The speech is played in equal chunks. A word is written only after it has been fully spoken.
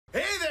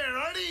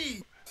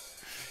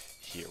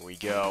Here we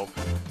go.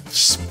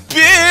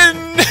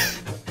 Spin!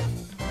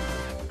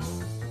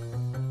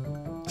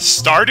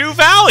 Stardew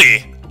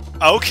Valley!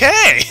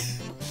 Okay!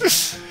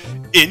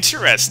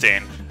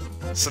 Interesting.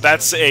 So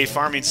that's a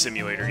farming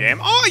simulator game.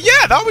 Oh,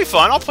 yeah, that'll be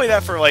fun. I'll play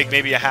that for, like,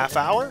 maybe a half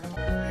hour.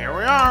 Here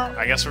we are.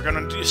 I guess we're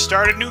gonna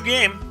start a new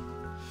game.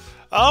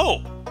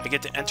 Oh! I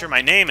get to enter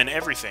my name and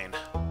everything.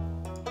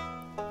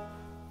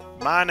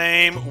 My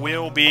name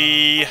will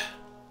be...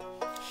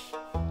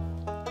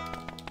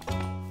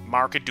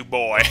 Marky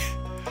Dubois.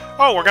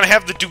 Oh, we're gonna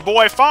have the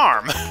Dubois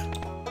farm.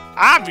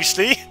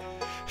 Obviously.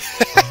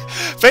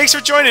 Thanks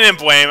for joining in,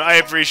 Blame. I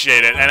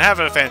appreciate it. And have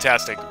a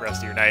fantastic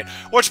rest of your night.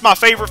 What's my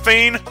favorite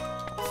thing?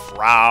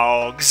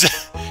 Frogs.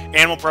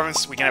 Animal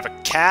preference, we can have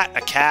a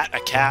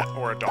cat,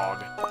 or a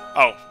dog.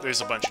 Oh,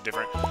 there's a bunch of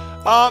different...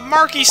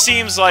 Marky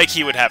seems like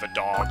he would have a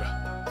dog.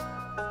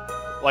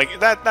 Like,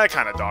 that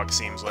kind of dog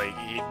seems like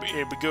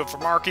it'd be good for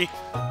Marky.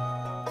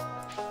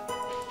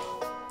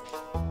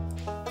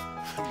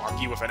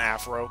 Marky with an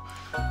afro.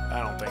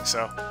 I don't think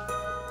so.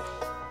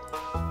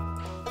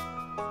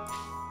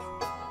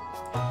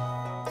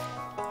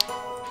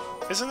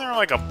 Isn't there,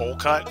 like, a bowl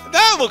cut?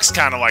 That looks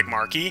kind of like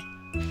Marky.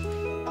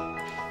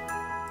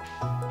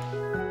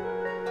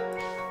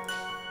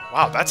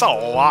 Wow, that's a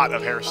lot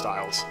of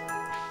hairstyles.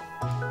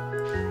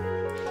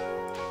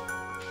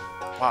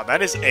 Wow,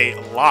 that is a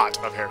lot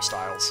of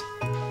hairstyles.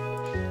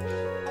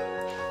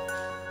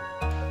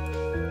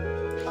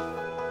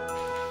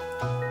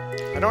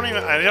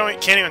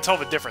 Can't even tell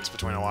the difference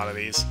between a lot of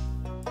these.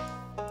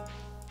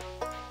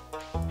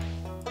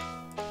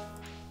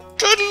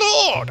 Good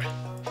lord!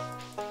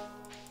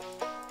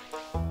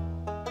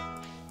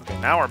 Okay,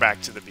 now we're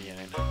back to the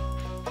beginning.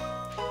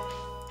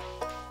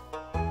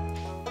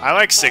 I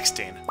like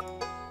 16.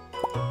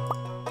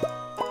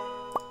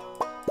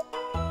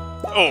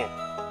 Oh!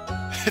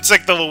 It's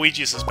like the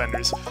Luigi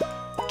suspenders.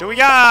 Do we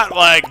got,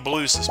 like,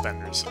 blue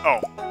suspenders?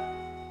 Oh.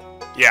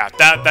 Yeah,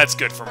 that's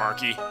good for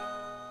Marky.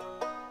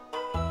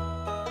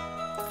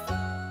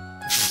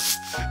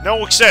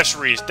 No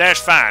accessories, that's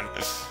fine.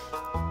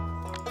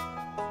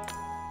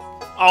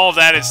 All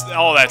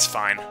that's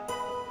fine.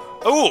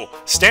 Ooh,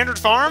 standard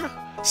farm?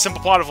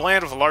 Simple plot of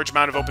land with a large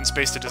amount of open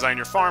space to design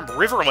your farm.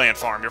 Riverland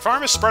farm. Your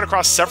farm is spread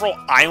across several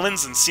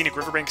islands and scenic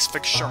riverbanks.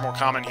 Fixtures are more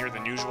common here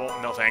than usual.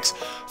 No thanks.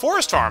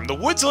 Forest farm. The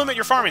woods limit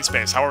your farming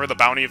space. However, the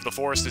bounty of the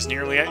forest is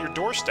nearly at your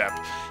doorstep.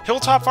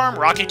 Hilltop farm.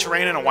 Rocky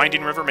terrain and a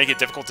winding river make it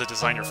difficult to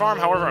design your farm.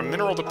 However, a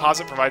mineral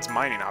deposit provides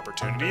mining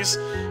opportunities.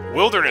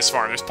 Wilderness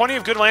farm. There's plenty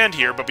of good land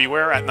here, but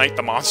beware at night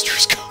the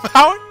monsters come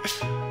out.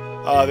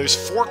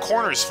 There's Four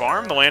Corners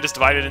Farm. The land is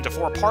divided into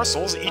 4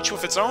 parcels, each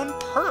with its own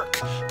perk.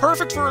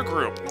 Perfect for a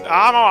group.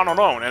 I'm on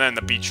alone. And then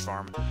the beach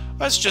farm.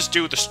 Let's just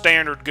do the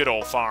standard good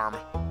old farm.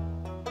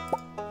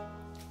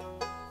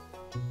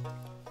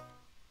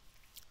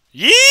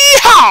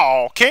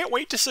 Yeehaw! Can't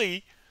wait to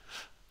see.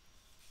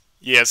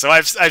 Yeah, so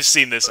I've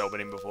seen this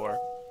opening before.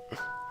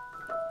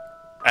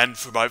 And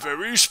for my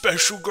very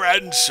special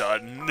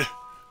grandson...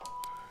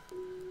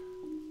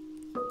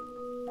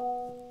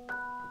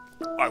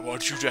 I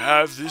want you to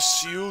have this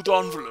sealed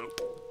envelope.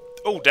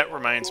 Oh, that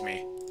reminds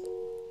me.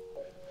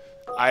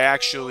 I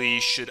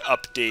actually should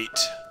update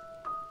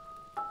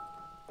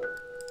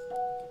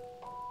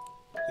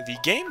the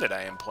game that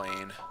I am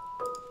playing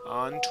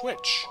on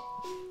Twitch.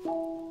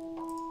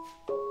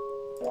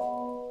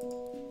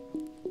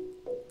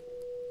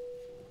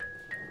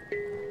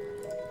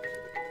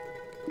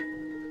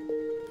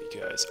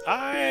 Because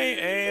I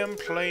am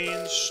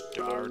playing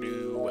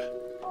Stardew.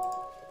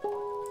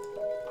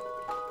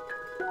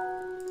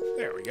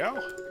 There we go.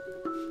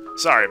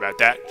 Sorry about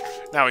that.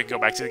 Now we can go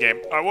back to the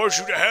game. I want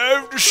you to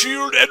have the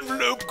sealed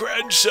envelope,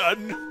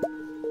 grandson.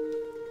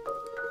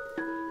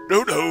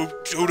 No,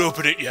 don't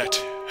open it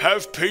yet.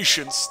 Have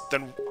patience,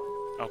 then...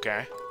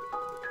 Okay.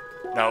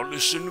 Now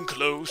listen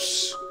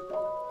close.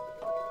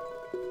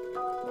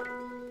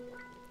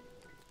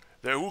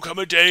 There will come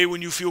a day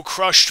when you feel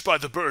crushed by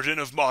the burden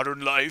of modern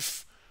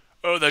life.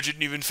 Oh, that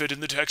didn't even fit in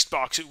the text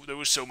box. There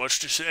was so much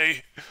to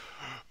say.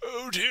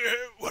 Oh dear,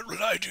 what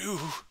will I do?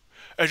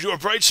 And your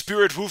bright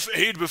spirit will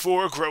fade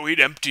before a growing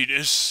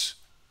emptiness.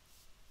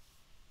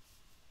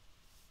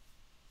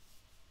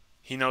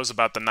 He knows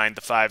about the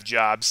 9-to-5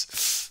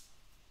 jobs.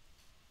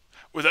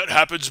 When that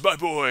happens, my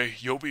boy,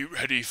 you'll be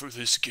ready for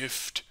this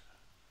gift.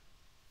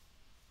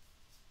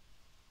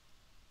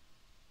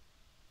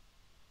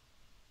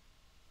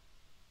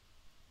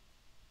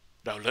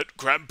 Now let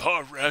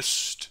Grandpa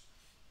rest.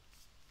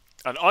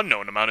 An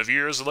unknown amount of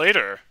years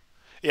later.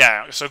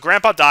 Yeah, so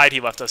Grandpa died, he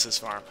left us his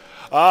farm.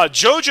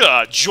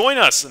 Joja, join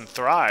us and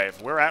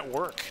thrive. We're at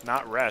work,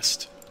 not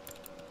rest.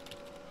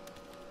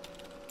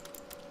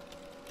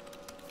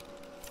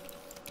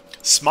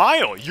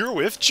 Smile, you're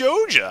with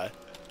Joja.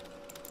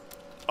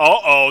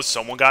 Uh-oh,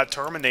 someone got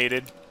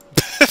terminated.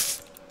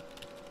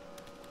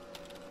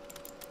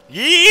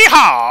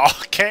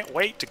 Yeehaw! Can't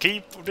wait to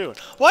keep doing.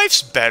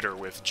 Life's better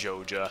with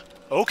Joja.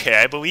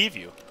 Okay, I believe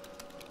you.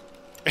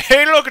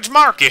 Hey, look, it's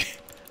Marky.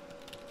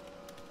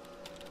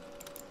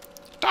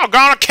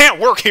 Doggone, I can't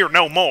work here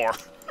no more.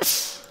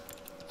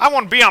 I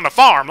want to be on the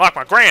farm like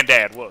my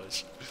granddad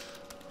was.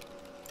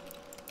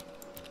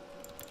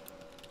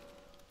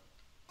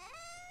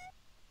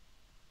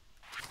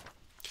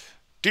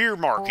 Dear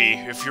Marky,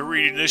 if you're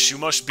reading this, you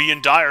must be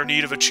in dire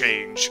need of a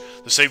change.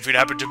 The same thing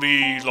happened to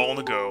me long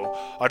ago.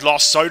 I'd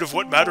lost sight of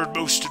what mattered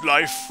most in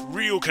life,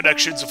 real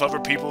connections with other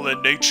people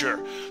and nature.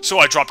 So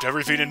I dropped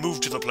everything and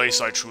moved to the place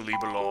I truly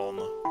belong.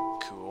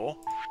 Cool.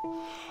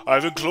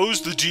 I've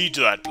enclosed the deed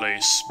to that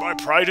place, my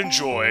pride and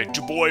joy,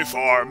 Dubois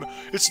Farm.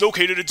 It's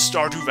located in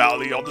Stardew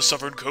Valley on the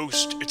southern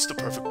coast. It's the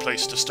perfect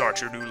place to start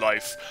your new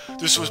life.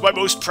 This was my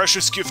most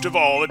precious gift of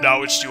all, and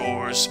now it's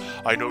yours.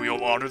 I know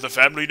you'll honor the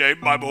family name,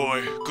 my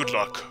boy. Good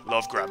luck.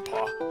 Love,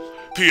 Grandpa.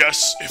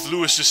 P.S. If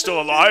Lewis is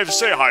still alive,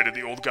 say hi to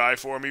the old guy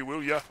for me,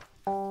 will ya?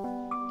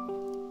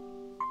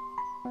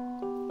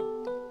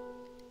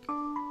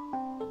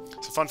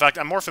 So, fun fact,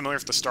 I'm more familiar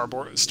with the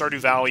Stardew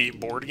Valley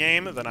board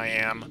game than I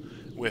am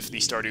with the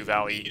Stardew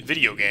Valley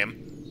video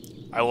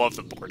game. I love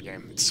the board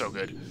game. It's so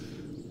good.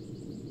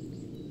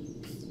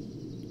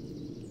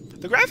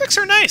 The graphics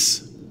are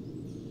nice.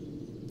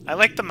 I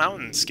like the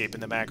mountainscape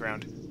in the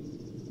background.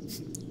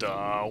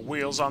 The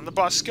wheels on the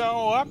bus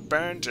go up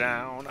and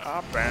down,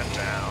 up and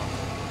down.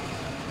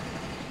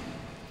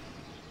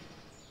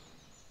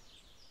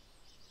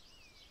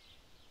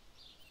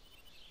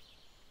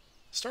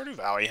 Stardew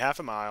Valley, half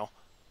a mile.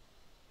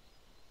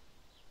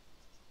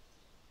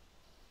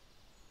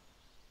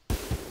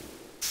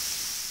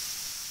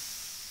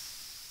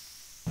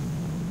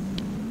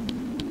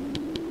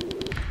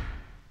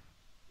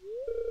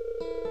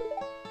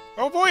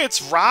 Oh boy,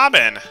 it's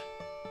Robin!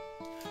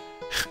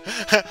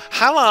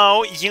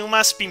 Hello, you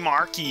must be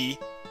Marky.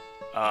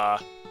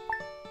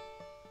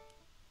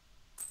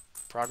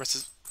 Progress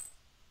is...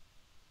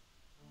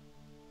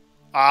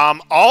 all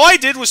I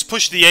did was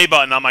push the A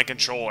button on my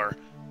controller.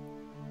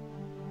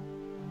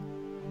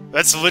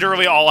 That's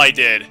literally all I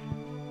did.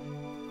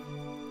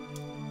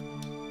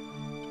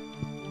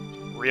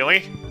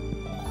 Really?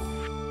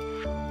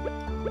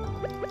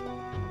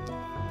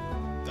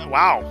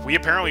 Wow, we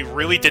apparently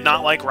really did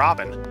not like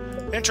Robin.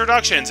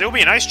 Introductions. It will be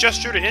a nice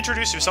gesture to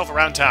introduce yourself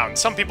around town.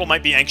 Some people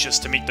might be anxious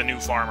to meet the new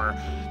farmer.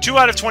 2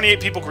 out of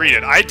 28 people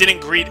greeted. I didn't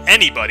greet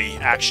anybody,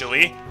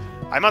 actually.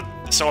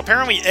 So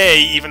apparently A,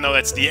 even though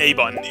that's the A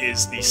button,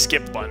 is the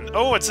skip button.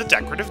 Oh, it's a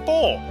decorative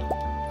bowl.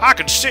 I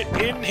can sit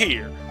in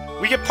here.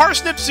 We get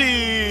parsnip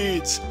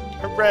seeds!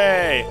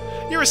 Hooray!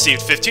 You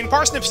received 15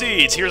 parsnip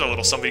seeds. Here's a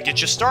little something to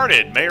get you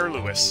started, Mayor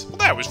Lewis. Well,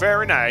 that was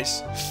very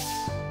nice.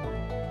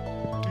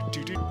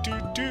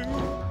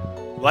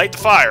 Light the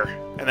fire,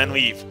 and then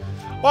leave.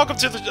 Welcome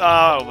to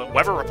the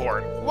weather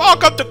report.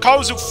 Welcome to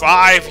Kozu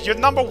 5, your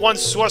 #1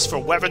 source for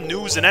weather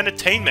news and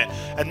entertainment.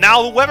 And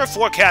now the weather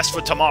forecast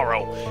for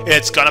tomorrow.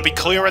 It's gonna be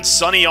clear and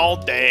sunny all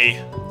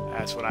day.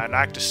 That's what I'd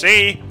like to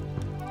see.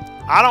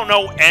 I don't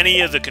know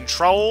any of the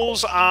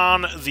controls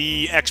on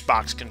the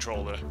Xbox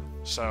controller,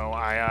 so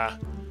I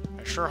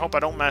sure hope I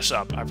don't mess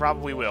up. I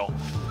probably will.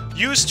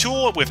 Use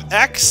tool with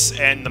X,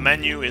 and the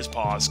menu is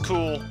pause.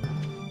 Cool.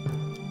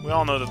 We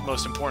all know the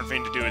most important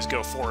thing to do is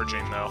go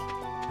foraging, though.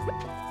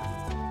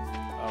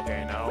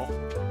 Okay, no.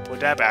 Put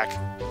that back.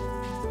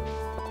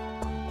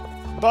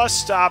 Bus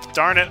stop.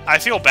 Darn it. I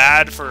feel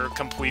bad for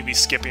completely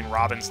skipping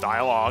Robin's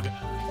dialogue.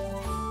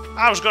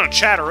 I was gonna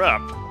chat her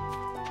up.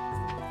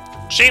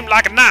 Seemed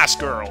like a nice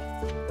girl.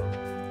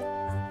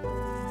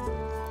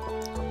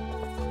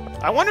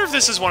 I wonder if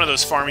this is one of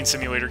those farming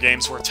simulator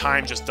games where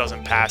time just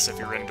doesn't pass if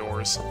you're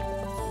indoors.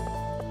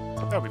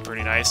 That would be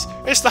pretty nice.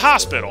 It's the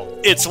hospital.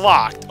 It's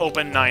locked.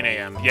 Open 9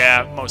 a.m.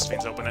 Yeah, most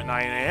things open at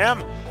 9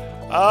 a.m.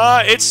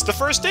 It's the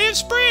first day of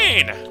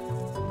spring!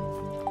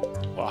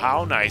 Well,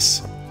 how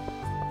nice.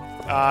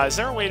 Is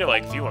there a way to,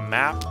 like, view a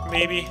map,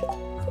 maybe?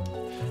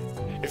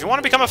 If you want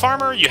to become a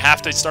farmer, you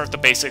have to start the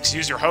basics.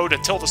 Use your hoe to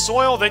till the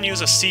soil, then use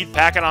a seed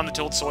packet on the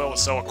tilled soil to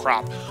sow a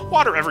crop.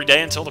 Water every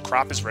day until the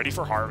crop is ready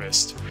for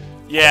harvest.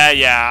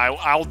 Yeah,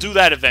 I'll do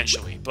that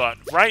eventually. But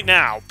right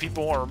now,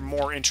 people are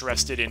more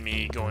interested in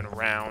me going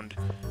around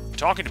and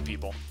talking to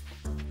people.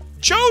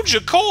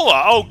 Joja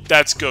Cola! Oh,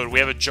 that's good. We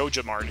have a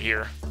Joja Mart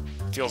here.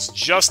 Feels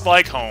just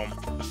like home.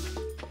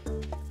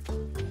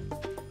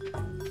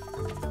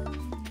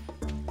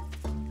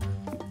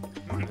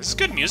 This is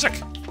good music.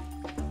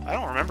 I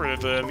don't remember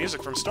the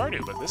music from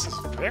Stardew, but this is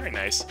very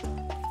nice.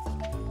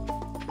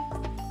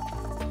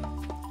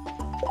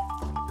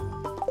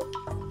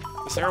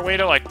 Is there a way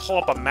to, like, pull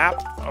up a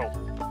map? Oh.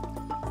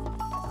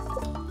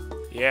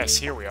 Yes,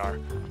 here we are.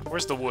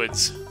 Where's the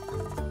woods?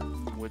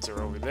 The woods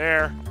are over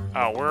there.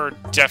 Oh, we're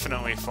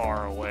definitely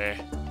far away.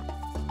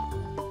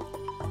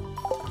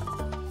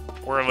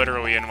 We're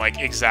literally in, like,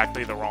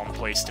 exactly the wrong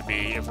place to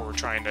be if we're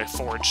trying to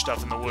forage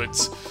stuff in the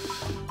woods.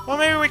 Well,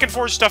 maybe we can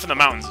forage stuff in the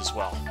mountains as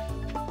well.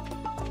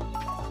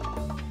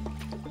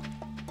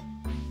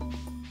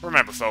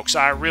 Remember, folks,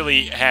 I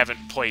really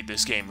haven't played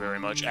this game very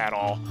much at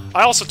all.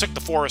 I also took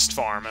the forest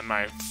farm in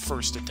my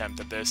first attempt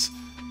at this.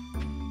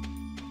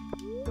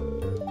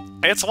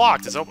 It's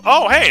locked. It's open.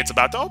 Oh, hey, it's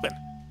about to open.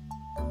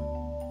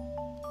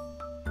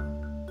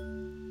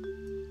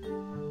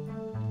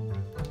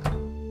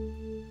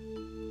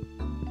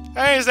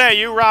 Hey, is that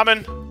you,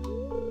 Robin?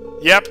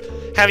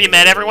 Yep. Have you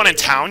met everyone in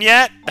town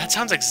yet? That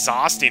sounds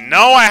exhausting.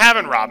 No, I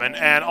haven't, Robin.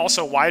 And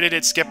also, why did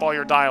it skip all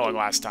your dialogue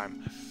last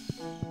time?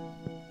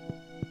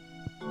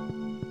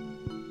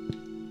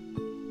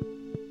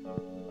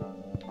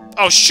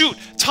 Oh, shoot!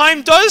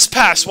 Time does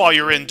pass while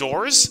you're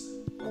indoors!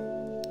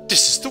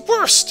 This is the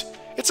worst!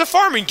 It's a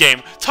farming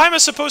game! Time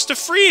is supposed to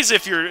freeze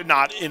if you're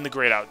not in the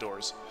great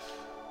outdoors.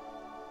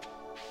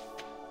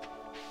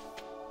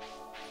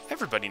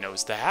 Everybody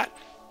knows that.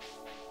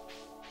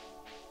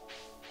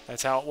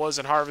 That's how it was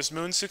in Harvest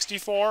Moon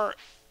 64,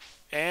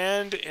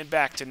 and in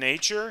Back to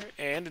Nature,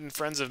 and in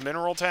Friends of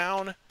Mineral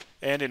Town,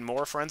 and in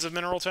more Friends of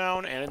Mineral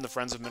Town, and in the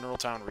Friends of Mineral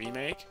Town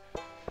remake.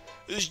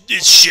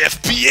 It's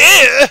Chef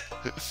Pierre!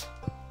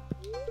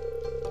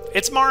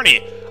 It's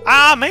Marnie.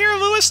 Mayor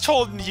Lewis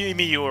told me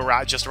you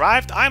just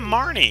arrived. I'm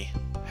Marnie.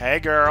 Hey,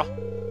 girl.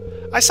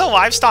 I sell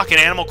livestock and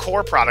animal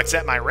core products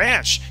at my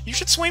ranch. You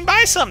should swing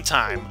by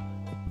sometime.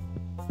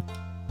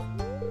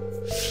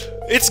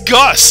 It's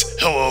Gus!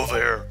 Hello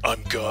there,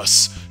 I'm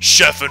Gus,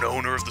 chef and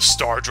owner of the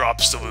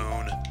Stardrop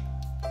Saloon.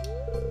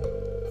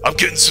 I'm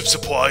getting some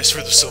supplies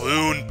for the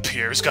saloon.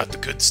 Pierre's got the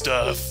good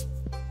stuff.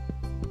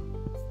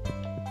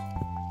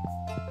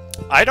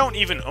 I don't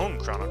even own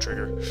Chrono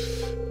Trigger.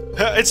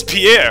 It's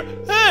Pierre!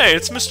 Hey,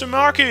 it's Mr.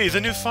 Marky,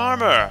 the new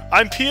farmer.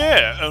 I'm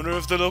Pierre, owner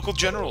of the local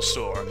general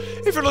store.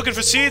 If you're looking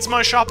for seeds,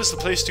 my shop is the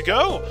place to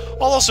go.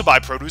 I'll also buy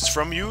produce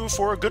from you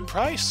for a good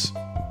price.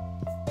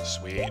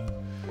 Sweet.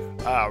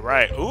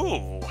 Alright.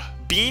 Ooh.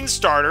 Bean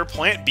starter.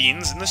 Plant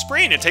beans in the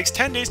spring. It takes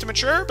 10 days to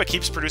mature, but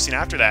keeps producing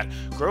after that.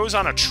 Grows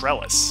on a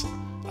trellis.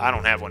 I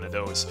don't have one of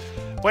those.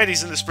 Plant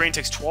these in the spring.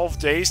 Takes 12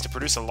 days to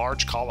produce a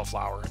large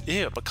cauliflower.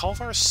 Ew, but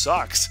cauliflower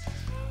sucks.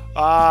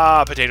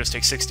 Potatoes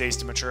take 6 days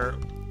to mature.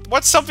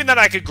 What's something that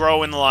I could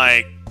grow in,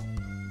 like,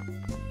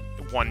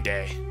 1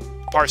 day?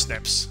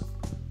 Parsnips.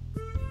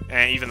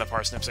 And even the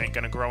parsnips ain't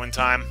gonna grow in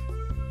time.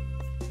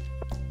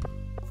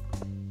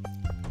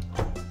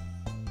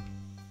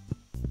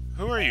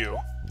 Who are you?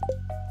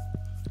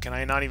 Can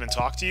I not even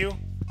talk to you?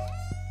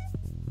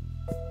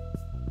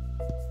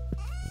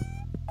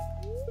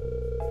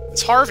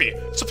 It's Harvey.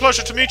 It's a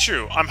pleasure to meet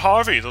you. I'm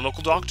Harvey, the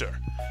local doctor.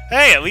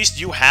 Hey, at least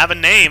you have a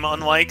name,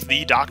 unlike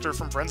the doctor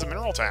from Friends of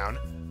Mineral Town.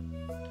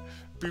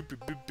 Boo, boo,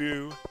 boo,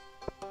 boo.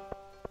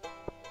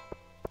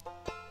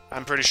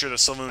 I'm pretty sure the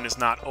saloon is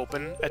not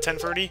open at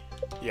 10:30.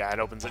 Yeah, it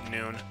opens at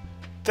noon.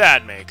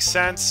 That makes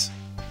sense.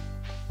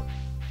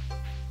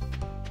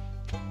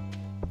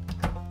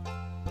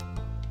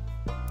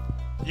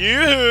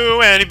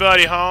 Yoo-hoo!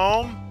 Anybody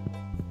home?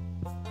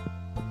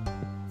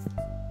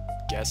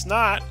 Guess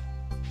not.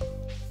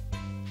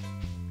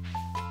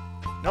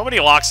 Nobody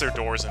locks their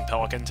doors in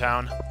Pelican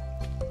Town.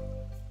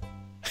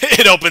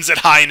 It opens at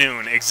high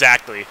noon,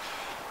 exactly.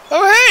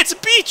 Oh, hey, it's a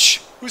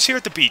beach! Who's here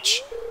at the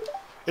beach?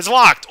 It's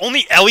locked.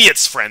 Only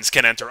Elliot's friends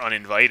can enter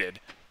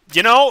uninvited.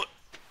 You know,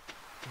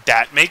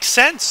 that makes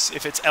sense.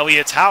 If it's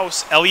Elliot's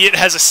house, Elliot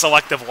has a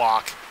selective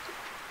lock.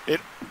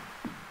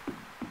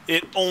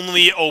 It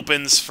only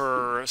opens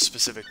for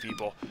specific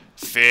people.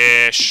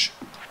 Fish.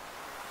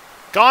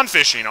 Gone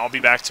fishing. I'll be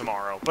back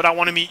tomorrow. But I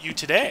want to meet you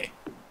today.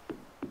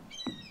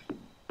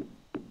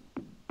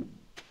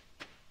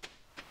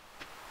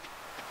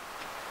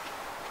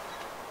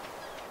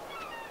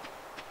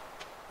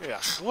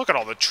 Yeah, look at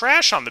all the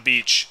trash on the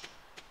beach.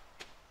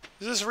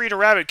 Is this Rita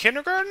Rabbit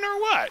kindergarten or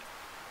what?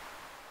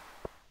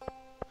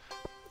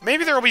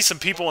 Maybe there will be some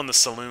people in the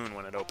saloon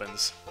when it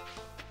opens.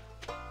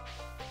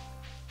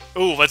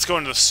 Ooh, let's go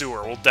into the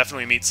sewer. We'll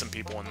definitely meet some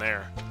people in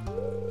there.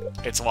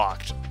 It's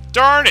locked.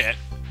 Darn it!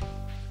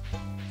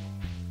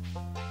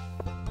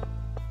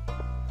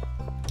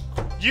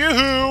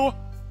 Yoo-hoo!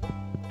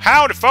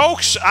 Howdy,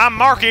 folks. I'm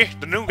Marky,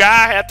 the new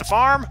guy at the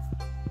farm.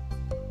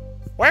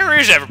 Where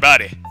is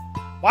everybody?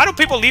 Why do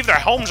people leave their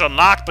homes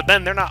unlocked, but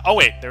then they're not... Oh,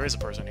 wait, there is a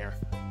person here.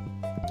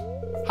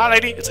 Hi,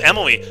 lady. It's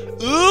Emily.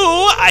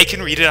 Ooh, I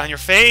can read it on your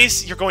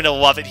face. You're going to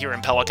love it here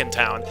in Pelican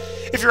Town.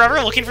 If you're ever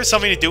looking for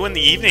something to do in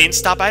the evening,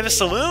 stop by the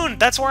saloon.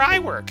 That's where I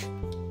work.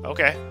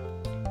 Okay.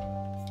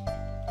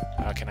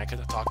 Can I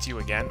talk to you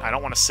again? I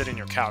don't want to sit in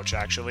your couch,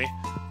 actually.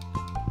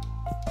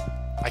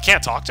 I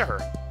can't talk to her.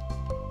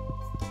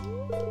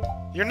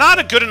 You're not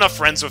a good enough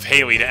friends with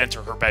Haley to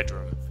enter her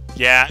bedroom.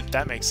 Yeah,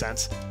 that makes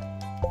sense.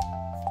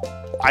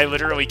 I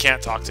literally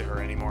can't talk to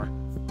her anymore.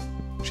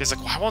 She's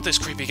like, why won't this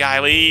creepy guy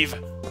leave?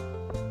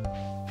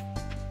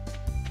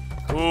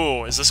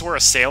 Ooh, is this where a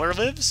sailor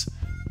lives?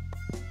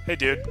 Hey,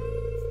 dude.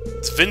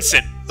 It's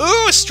Vincent.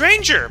 Ooh, a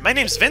stranger! My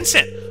name's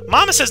Vincent.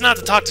 Mama says not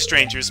to talk to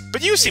strangers,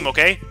 but you seem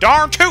okay.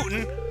 Darn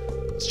tootin'!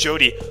 It's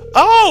Jody.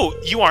 Oh,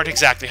 you aren't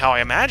exactly how I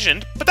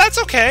imagined, but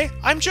that's okay.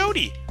 I'm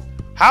Jody.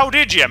 How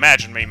did you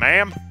imagine me,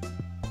 ma'am?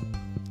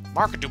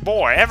 Marky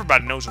Dubois.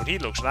 Everybody knows what he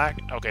looks like.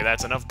 Okay,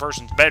 that's another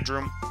person's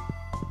bedroom.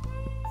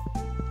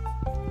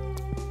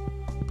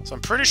 So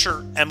I'm pretty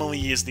sure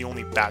Emily is the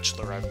only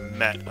bachelor I've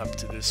met up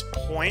to this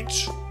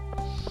point.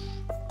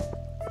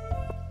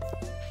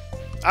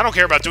 I don't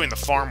care about doing the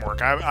farm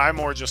work. I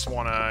more just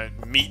want to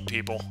meet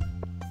people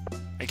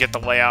and get the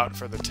layout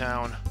for the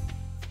town.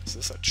 Is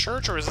this a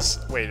church, or is this...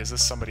 Wait, is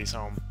this somebody's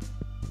home?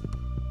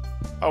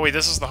 Oh, wait,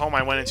 this is the home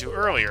I went into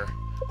earlier.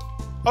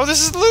 Oh,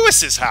 this is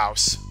Lewis's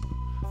house!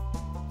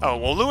 Oh,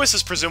 well, Lewis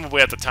is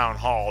presumably at the town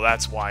hall.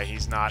 That's why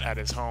he's not at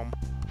his home.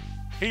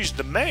 He's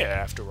the mayor,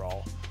 after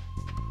all.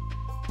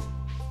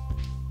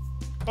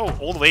 Oh,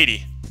 old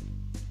lady.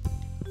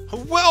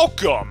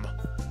 Welcome!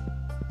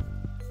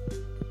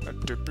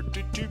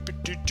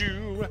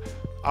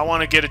 I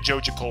want to get a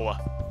Joja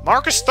Cola.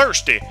 Mark is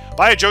thirsty.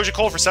 Buy a Joja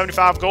Cola for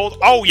 75 gold.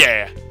 Oh,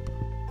 yeah!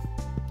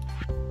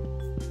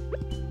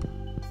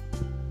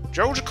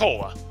 Joja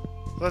Cola.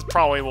 That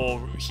probably will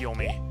heal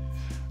me.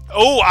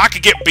 Oh, I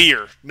could get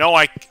beer. No,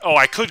 I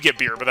could get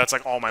beer, but that's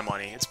like all my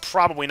money. It's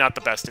probably not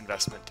the best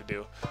investment to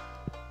do.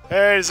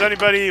 Hey, does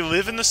anybody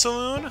live in the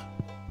saloon?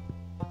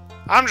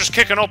 I'm just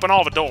kicking open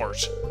all the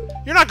doors.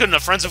 You're not good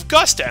enough friends of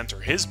Gus to enter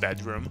his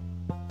bedroom.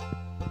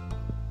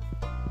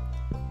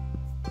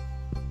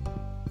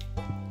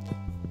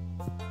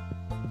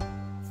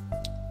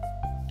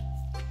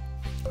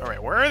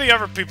 Alright, where are the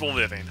other people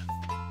living?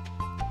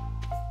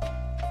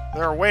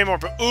 There are way more...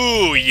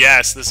 Ooh,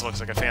 yes, this looks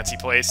like a fancy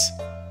place.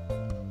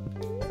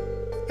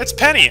 It's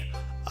Penny!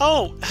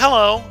 Oh,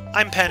 hello,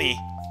 I'm Penny.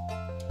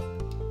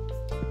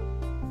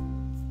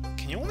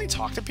 Can you only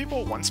talk to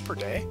people once per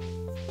day?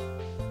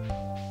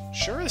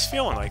 Sure is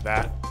feeling like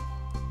that.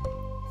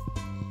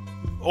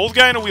 Old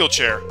guy in a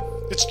wheelchair.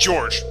 It's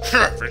George.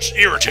 It's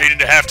irritating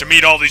to have to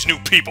meet all these new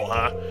people,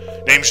 huh?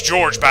 Name's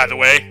George, by the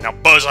way. Now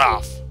buzz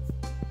off.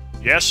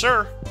 Yes,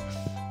 sir.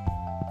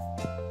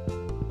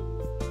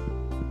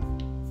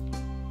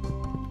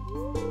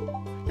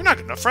 You're not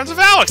good enough friends of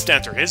Alex to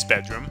enter his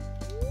bedroom.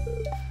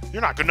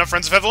 You're not good enough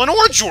friends of Evelyn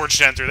or George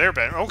to enter their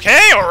bedroom.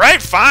 Okay,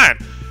 alright, fine.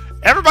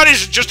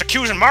 Everybody's just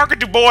accusing Marky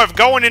Dubois of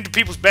going into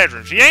people's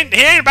bedrooms. He ain't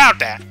about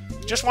that.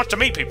 He just wants to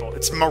meet people.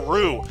 It's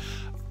Maru.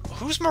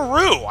 Who's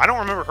Maru? I don't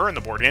remember her in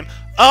the board game.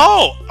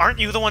 Oh, aren't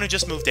you the one who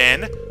just moved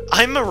in?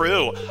 I'm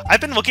Maru.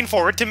 I've been looking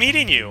forward to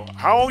meeting you.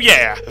 Oh,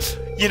 yeah.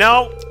 You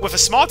know, with a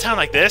small town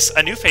like this,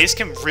 a new face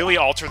can really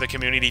alter the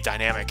community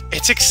dynamic.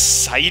 It's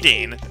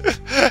exciting.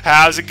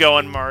 How's it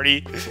going,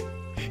 Marty?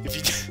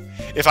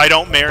 If I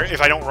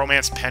don't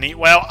romance Penny,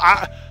 well,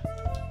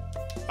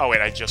 oh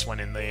wait, I just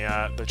went in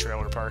the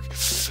trailer park.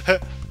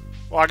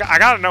 Well, I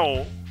gotta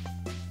know.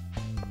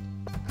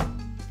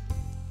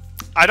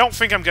 I don't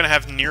think I'm gonna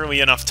have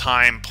nearly enough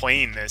time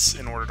playing this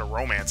in order to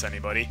romance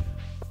anybody.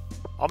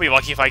 I'll be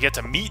lucky if I get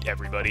to meet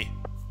everybody.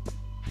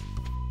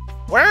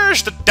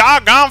 Where's the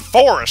doggone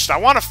forest? I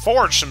want to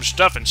forge some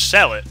stuff and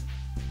sell it.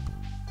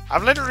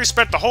 I've literally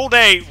spent the whole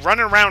day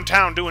running around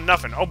town doing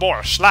nothing. Oh boy,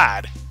 a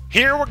slide.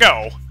 Here we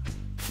go.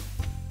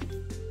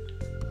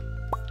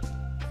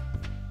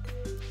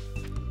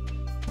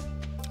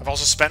 I've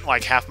also spent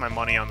like half my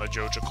money on the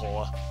Joja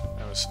Cola.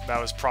 That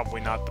was probably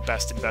not the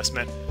best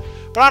investment.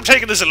 But I'm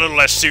taking this a little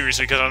less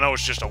seriously because I know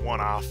it's just a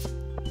one-off.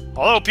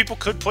 Although people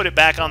could put it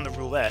back on the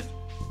roulette.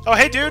 Oh,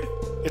 hey, dude.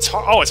 It's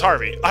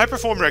Harvey. I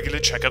perform regular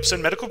checkups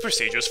and medical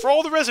procedures for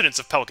all the residents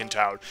of Pelican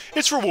Town.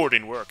 It's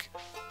rewarding work.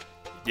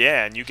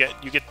 Yeah, and you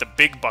get the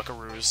big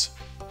buckaroos.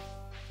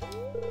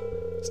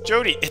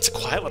 Jody, it's a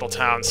quiet little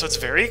town, so it's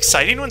very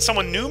exciting when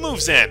someone new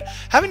moves in.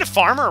 Having a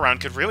farmer around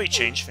could really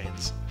change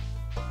things.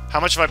 How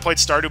much have I played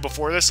Stardew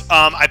before this?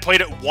 I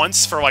played it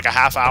once for like a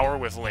half hour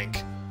with Link.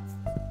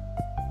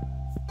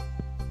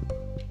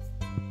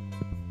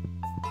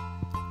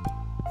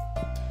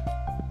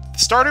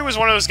 Stardew was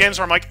one of those games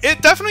where I'm like,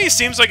 it definitely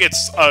seems like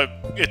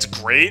it's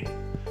great,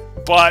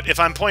 but if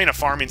I'm playing a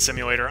farming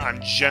simulator,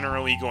 I'm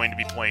generally going to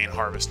be playing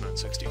Harvest Moon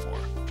 64.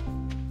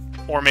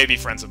 Or maybe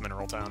Friends of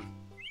Mineral Town.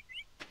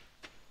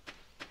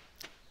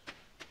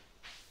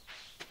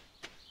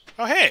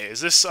 Oh hey,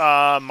 is this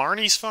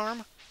Marnie's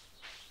farm?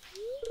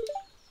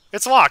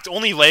 It's locked.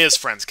 Only Leia's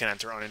friends can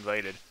enter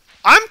uninvited.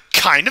 I'm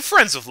kind of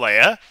friends with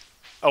Leia.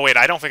 Oh wait,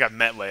 I don't think I've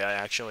met Leia,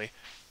 actually.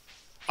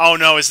 Oh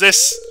no, is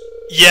this...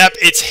 Yep,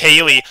 it's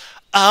Haley.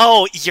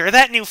 Oh, you're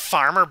that new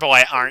farmer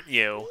boy, aren't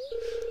you?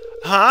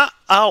 Huh?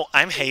 Oh,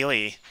 I'm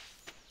Haley.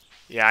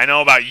 Yeah, I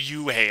know about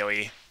you,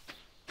 Haley.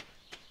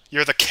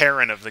 You're the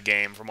Karen of the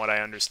game, from what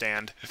I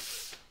understand.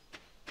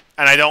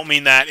 And I don't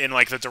mean that in,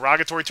 like, the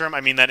derogatory term.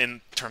 I mean that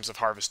in terms of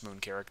Harvest Moon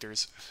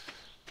characters.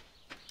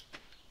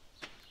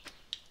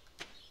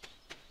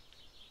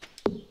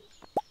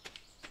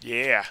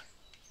 Yeah.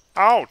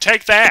 Oh,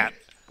 take that!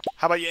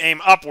 How about you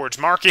aim upwards,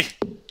 Marky?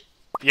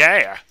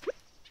 Yeah.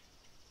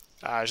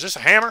 Is this a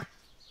hammer?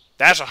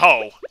 That's a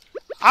hoe.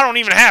 I don't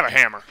even have a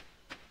hammer.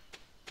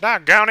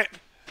 Doggone it.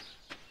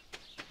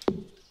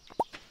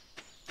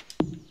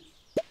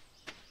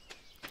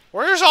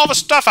 Where's all the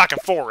stuff I can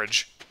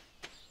forage?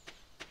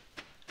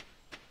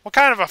 What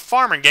kind of a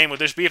farming game would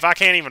this be if I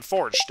can't even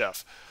forage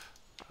stuff?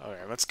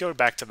 Okay, let's go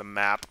back to the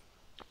map.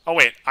 Oh,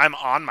 wait, I'm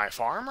on my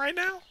farm right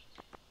now?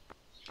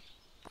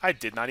 I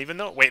did not even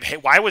know. Wait, hey,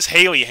 why was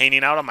Haley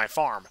hanging out on my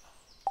farm?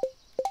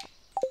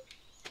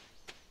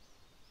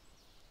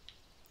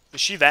 Is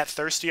she that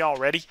thirsty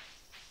already?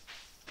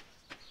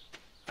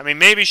 I mean,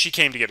 maybe she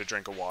came to get a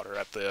drink of water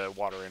at the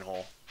watering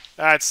hole.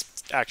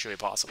 That's actually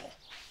possible.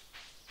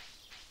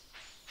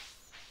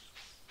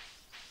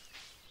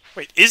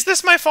 Wait, is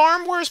this my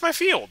farm? Where's my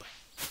field?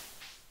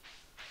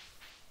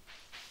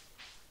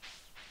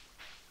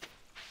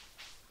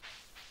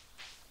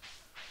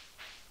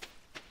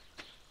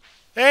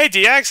 Hey,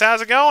 DX,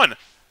 how's it going?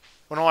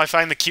 When will I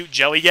find the cute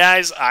jelly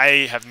guys?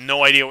 I have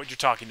no idea what you're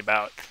talking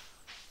about.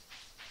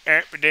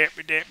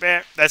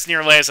 That's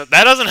near Leza.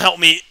 That doesn't help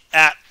me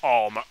at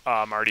all,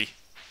 Marty.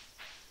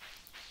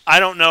 I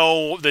don't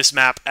know this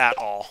map at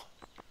all.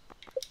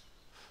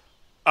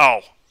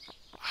 Oh.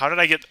 How did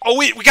I get... Oh,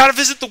 wait, we gotta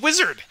visit the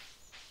wizard!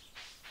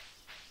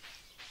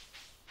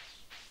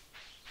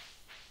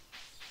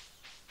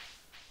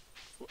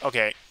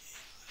 Okay.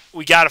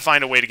 We gotta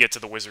find a way to get to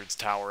the wizard's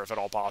tower, if at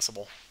all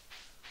possible.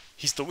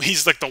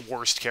 He's like the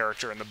worst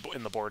character in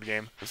the board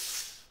game.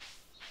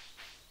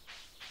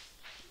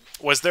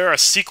 Was there a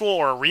sequel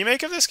or a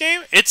remake of this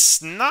game?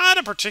 It's not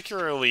a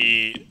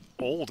particularly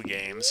old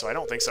game, so I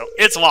don't think so.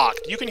 It's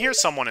locked. You can hear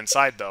someone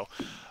inside, though.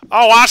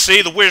 Oh, I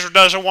see. The wizard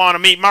doesn't want to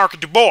meet Marky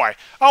Dubois.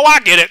 Oh, I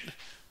get it.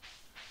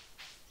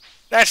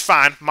 That's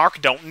fine.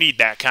 Mark don't need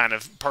that kind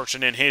of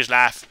person in his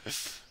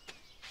life.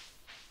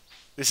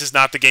 This is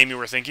not the game you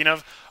were thinking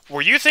of.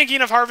 Were you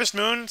thinking of Harvest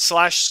Moon /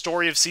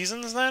 Story of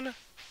Seasons, then?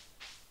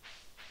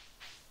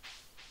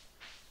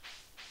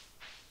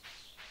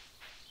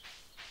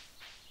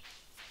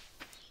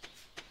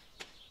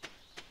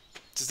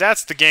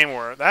 That's the game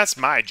where... That's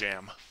my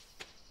jam.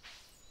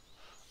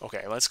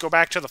 Okay, let's go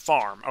back to the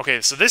farm.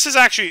 Okay, so this is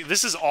actually...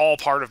 This is all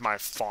part of my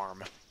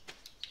farm.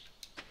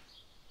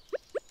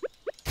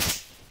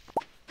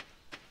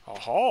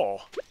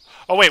 Oh.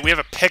 Oh, wait, we have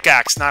a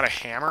pickaxe, not a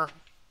hammer?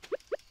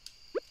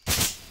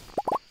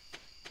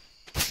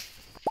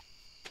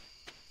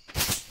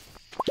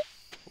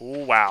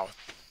 Ooh, wow.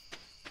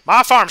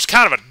 My farm's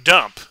kind of a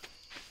dump.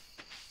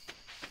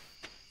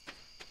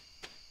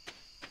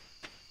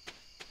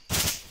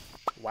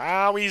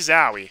 Wowie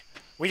zowie.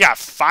 We got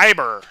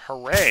fiber.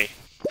 Hooray.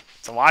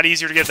 It's a lot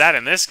easier to get that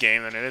in this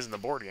game than it is in the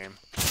board game.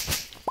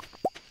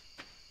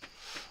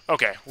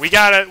 Okay, we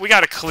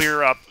gotta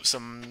clear up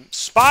some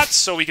spots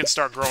so we can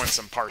start growing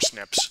some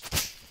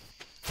parsnips.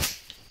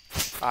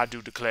 I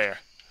do declare.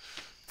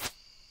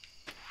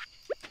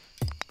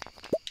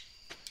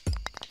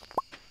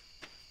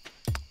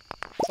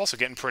 It's also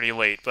getting pretty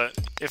late, but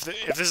if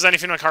this is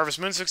anything like Harvest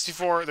Moon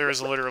 64, there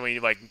is literally,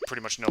 like,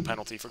 pretty much no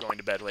penalty for going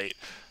to bed late.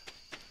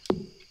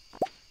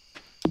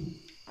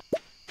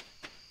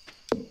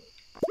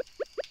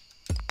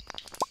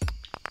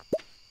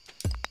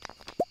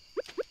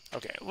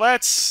 Okay,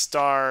 let's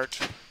start...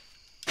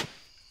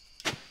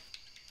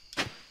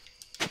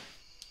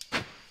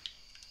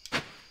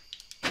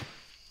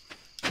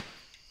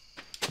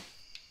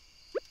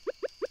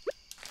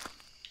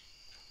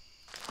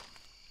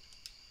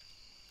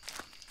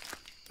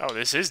 Oh,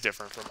 this is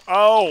different from...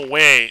 Oh,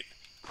 wait!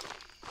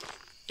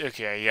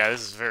 Okay, yeah,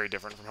 this is very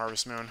different from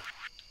Harvest Moon.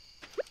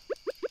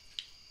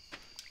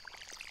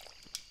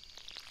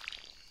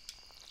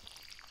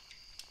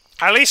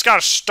 I at least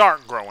gotta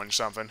start growing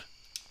something.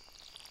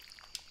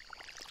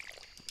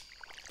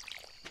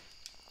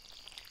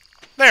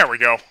 There we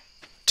go.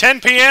 10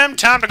 p.m.,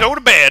 time to go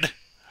to bed.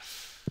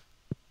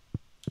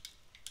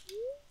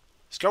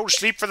 Let's go to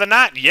sleep for the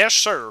night. Yes,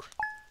 sir.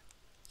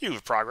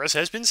 Your progress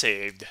has been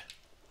saved.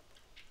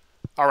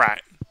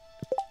 Alright.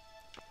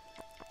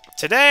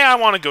 Today I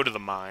want to go to the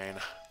mine.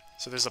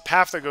 So there's a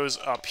path that goes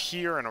up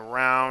here and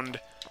around.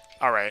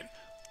 Alright.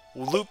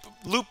 We'll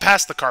loop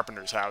past the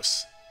carpenter's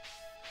house.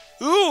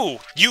 Ooh,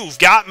 you've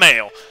got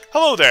mail.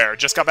 Hello there.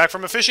 Just got back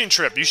from a fishing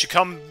trip. You should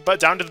come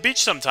down to the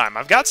beach sometime.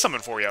 I've got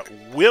something for you.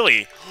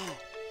 Willie.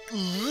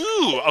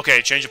 Ooh.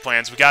 Okay, change of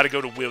plans. We gotta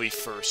go to Willie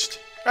first.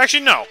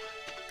 Actually, no.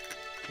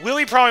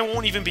 Willie probably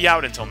won't even be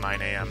out until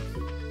 9 a.m.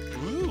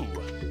 Ooh.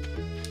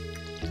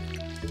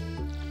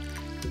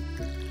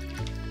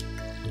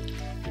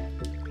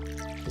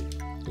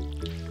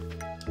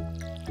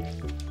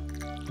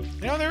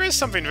 You know, there is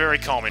something very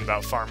calming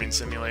about farming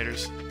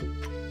simulators.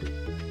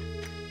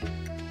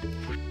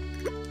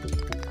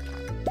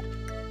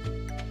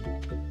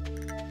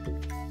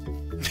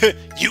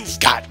 You've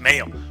got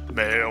mail.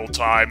 Mail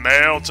time,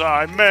 mail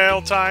time,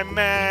 mail time,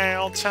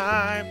 mail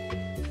time.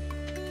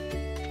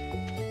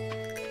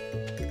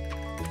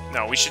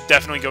 No, we should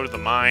definitely go to the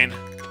mine.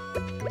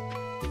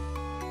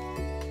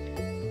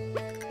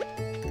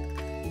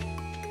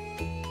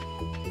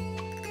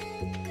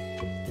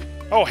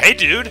 Oh, hey,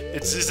 dude.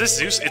 Is this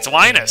Zeus? It's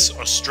Linus,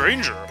 a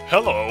stranger.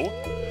 Hello.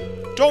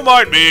 Don't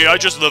mind me. I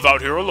just live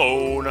out here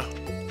alone.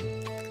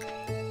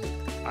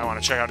 I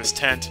want to check out his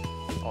tent.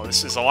 Oh,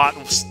 this is a lot.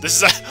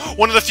 This is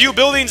one of the few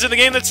buildings in the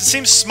game that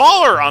seems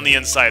smaller on the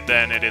inside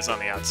than it is on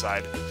the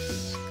outside.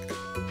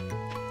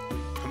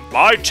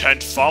 My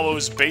tent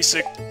follows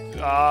basic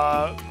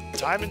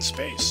time and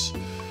space.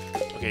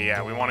 Okay,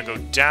 yeah, we want to go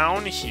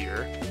down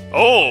here.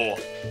 Oh!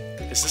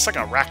 Is this like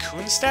a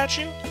raccoon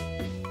statue?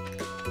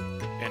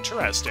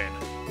 Interesting.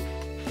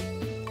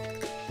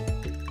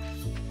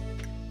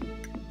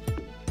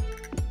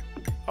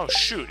 Oh,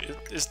 shoot.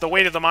 Is the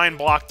way to the mine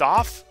blocked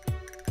off?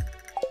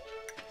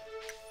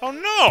 Oh,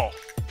 no!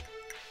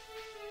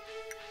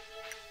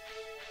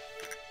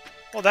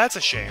 Well, that's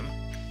a shame.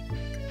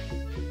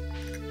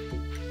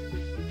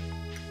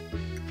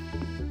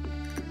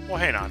 Well,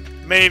 hang on.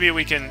 Maybe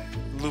we can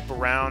loop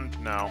around?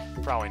 No,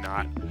 probably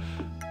not.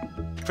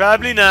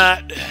 Probably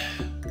not.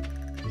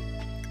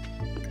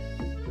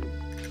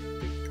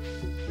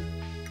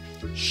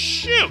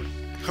 Shoot!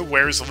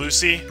 Where's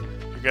Lucy?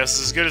 Your guess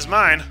is as good as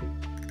mine.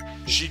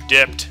 She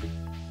dipped.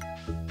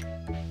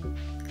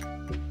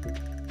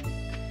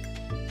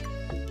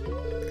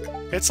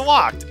 It's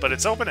locked, but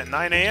it's open at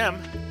 9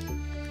 a.m.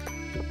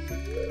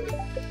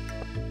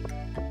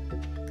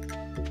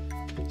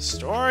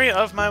 Story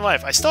of my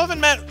life. I still haven't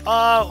met,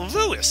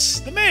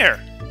 Lewis, the mayor.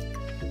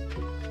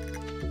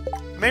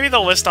 Maybe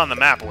they'll list on the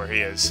map where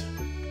he is.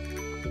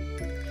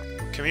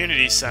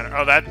 Community center.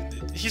 Oh,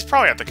 he's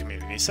probably at the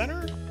community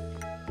center?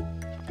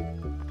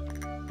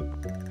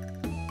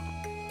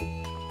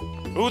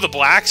 Ooh, the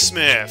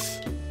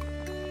blacksmith.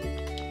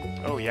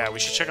 Oh, yeah, we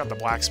should check out the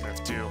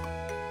blacksmith, too.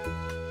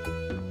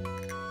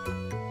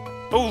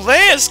 Oh,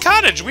 Leia's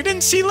cottage! We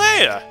didn't see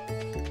Leia!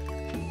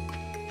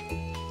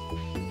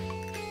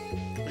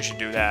 We should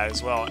do that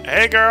as well.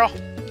 Hey, girl!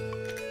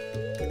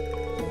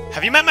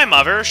 Have you met my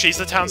mother? She's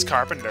the town's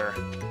carpenter.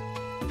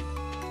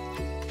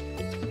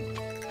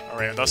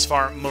 Alright, thus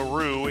far,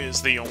 Maru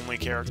is the only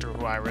character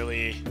who I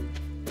really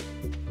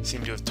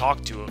seem to have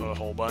talked to a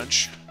whole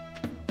bunch.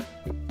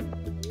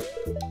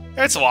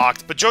 It's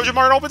locked, but Joja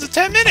Mart opens in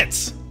 10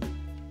 minutes!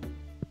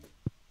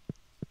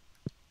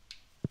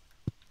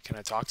 Can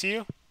I talk to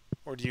you?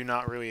 Or do you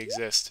not really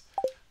exist?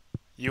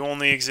 You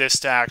only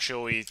exist to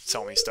actually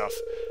tell me stuff.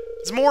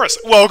 It's Morris.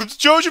 Welcome to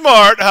Joja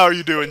Mart. How are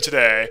you doing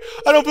today?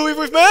 I don't believe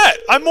we've met.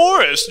 I'm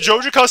Morris,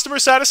 Joja Customer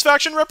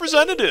Satisfaction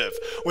Representative.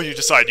 When you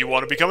decide you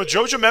want to become a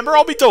Joja member,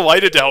 I'll be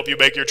delighted to help you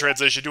make your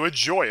transition to a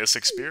joyous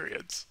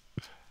experience.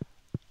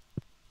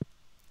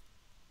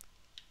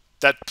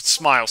 That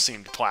smile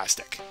seemed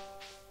plastic.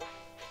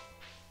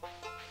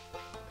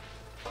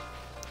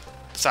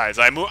 Besides,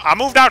 I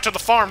moved out to the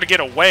farm to get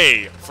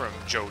away from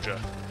Joja.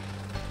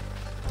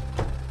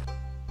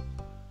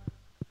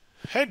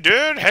 Hey,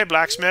 dude. Hey,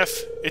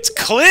 blacksmith. It's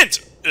Clint!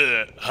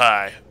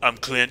 Hi, I'm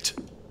Clint.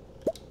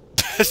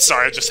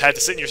 Sorry, I just had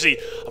to sit in your seat.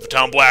 I'm a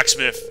town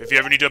blacksmith. If you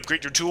ever need to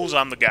upgrade your tools,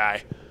 I'm the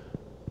guy.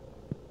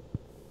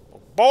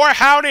 Boy,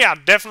 howdy, I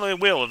definitely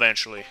will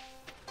eventually.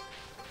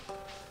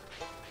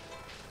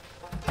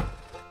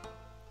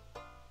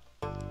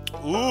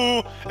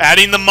 Ooh,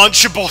 adding the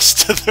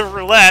Munchables to the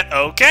roulette.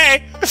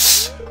 Okay.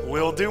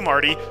 Will do,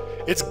 Marty.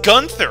 It's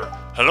Gunther.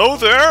 Hello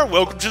there,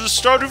 welcome to the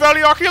Stardew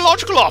Valley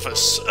Archaeological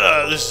Office.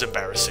 This is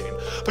embarrassing,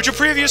 but your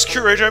previous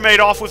curator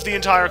made off with the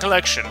entire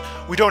collection.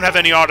 We don't have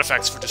any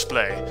artifacts for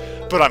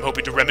display, but I'm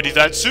hoping to remedy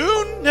that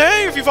soon.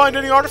 Hey, if you find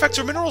any artifacts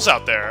or minerals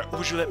out there,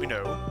 would you let me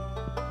know?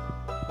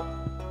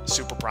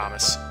 Super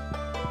promise.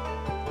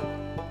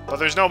 But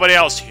there's nobody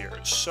else here,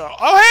 so...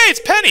 Oh, hey,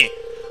 it's Penny!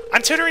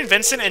 I'm tutoring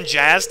Vincent and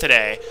Jazz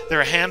today.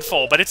 They're a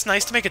handful, but it's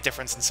nice to make a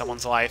difference in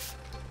someone's life.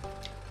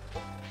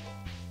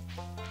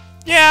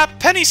 Yeah,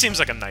 Penny seems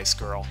like a nice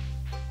girl.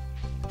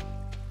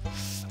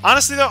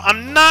 Honestly, though,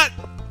 I'm not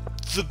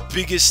the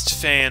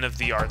biggest fan of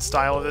the art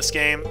style of this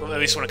game, at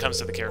least when it comes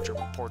to the character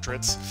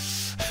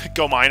portraits.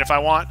 Go mine if I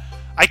want.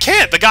 I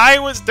can't! The guy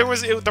was...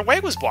 the way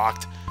was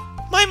blocked.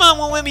 My mom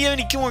won't let me have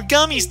any more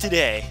gummies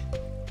today.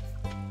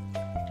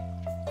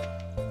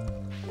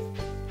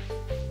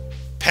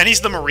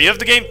 Penny's the Maria of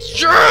the game?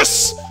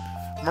 Yes!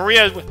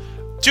 Maria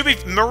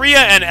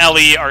and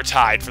Ellie are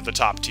tied for the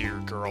top tier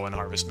girl in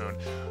Harvest Moon.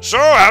 So,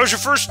 how was your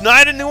first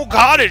night in the old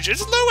cottage?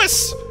 It's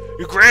Lewis!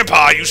 Your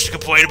grandpa used to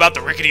complain about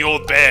the rickety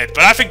old bed,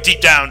 but I think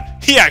deep down,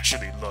 he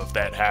actually loved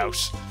that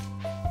house.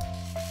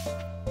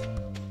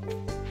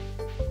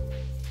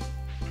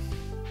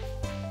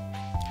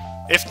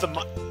 If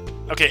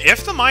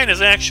the mine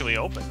is actually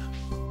open.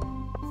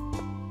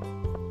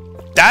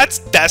 That's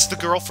the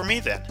girl for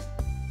me, then.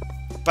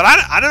 But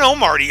I don't know,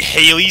 Marty.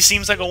 Haley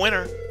seems like a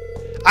winner.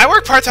 I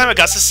work part-time at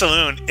Gus's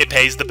Saloon. It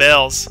pays the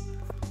bills.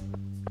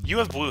 You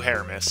have blue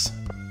hair, miss.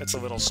 That's a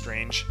little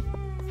strange.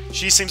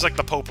 She seems like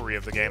the potpourri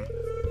of the game.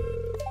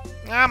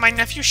 Ah, my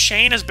nephew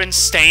Shane has been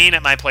staying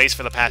at my place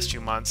for the past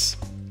 2 months.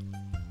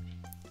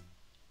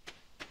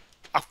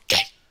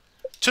 Okay.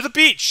 To the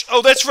beach!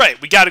 Oh, that's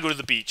right. We gotta go to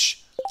the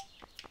beach.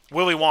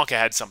 Willy Wonka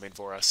had something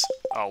for us.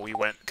 Oh, we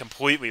went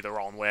completely the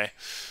wrong way.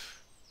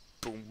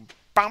 Boom,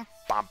 bum,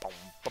 bum, bum,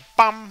 bum,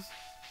 bum.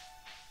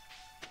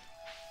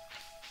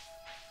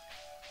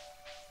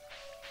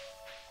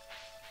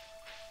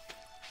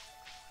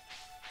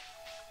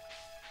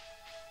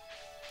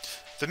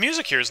 The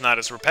music here is not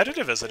as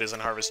repetitive as it is in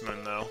Harvest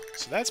Moon, though,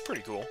 so that's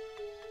pretty cool.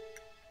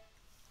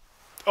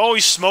 Oh,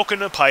 he's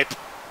smoking a pipe.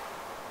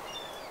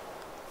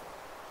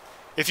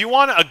 If you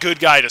want a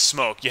good guy to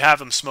smoke, you have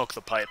him smoke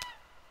the pipe.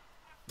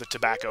 The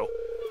tobacco.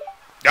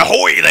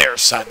 Ahoy there,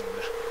 son!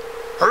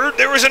 Heard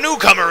there was a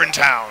newcomer in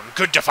town.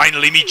 Good to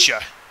finally meet you.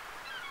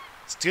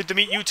 It's good to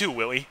meet you too,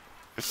 Willie.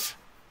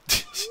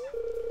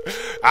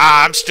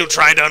 I'm still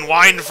trying to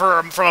unwind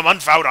from a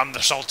month out on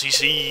the salty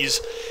seas.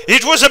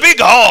 It was a big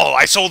haul.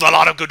 I sold a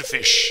lot of good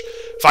fish.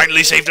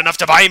 Finally saved enough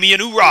to buy me a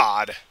new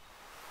rod.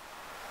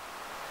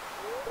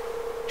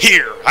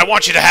 Here, I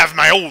want you to have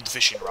my old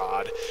fishing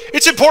rod.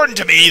 It's important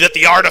to me that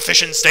the art of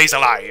fishing stays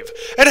alive.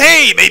 And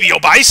hey, maybe you'll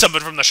buy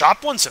something from the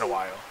shop once in a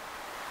while.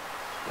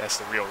 That's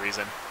the real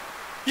reason.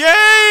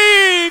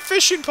 Yay!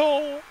 Fishing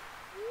pole!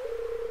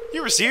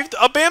 You received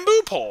a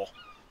bamboo pole.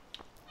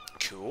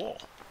 Cool.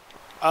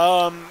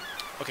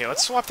 Okay,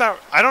 let's swap that.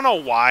 I don't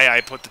know why I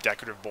put the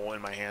decorative bowl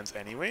in my hands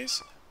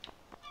anyways.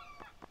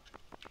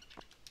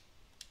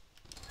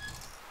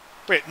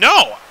 Wait,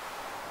 no!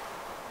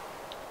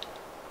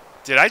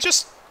 Did I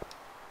just...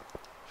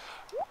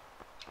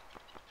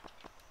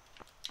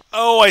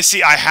 Oh, I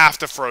see. I have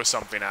to throw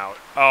something out.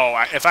 Oh,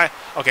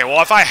 okay,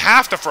 well, if I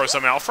have to throw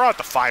something out, I'll throw out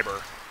the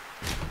fiber.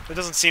 It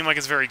doesn't seem like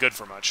it's very good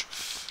for much.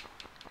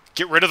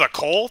 Get rid of the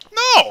coal?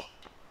 No!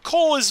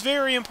 Coal is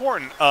very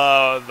important.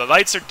 The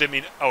lights are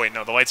dimming. Oh, wait,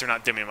 no, the lights are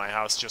not dimming in my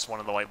house. Just one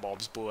of the light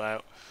bulbs blew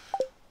out.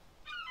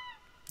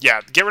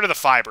 Yeah, get rid of the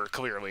fiber,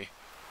 clearly.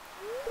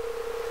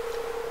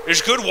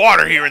 There's good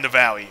water here in the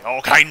valley.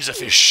 All kinds of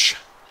fish.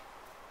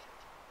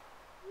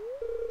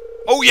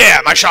 Oh yeah,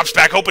 my shop's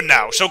back open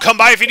now, so come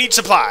by if you need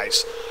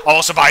supplies. I'll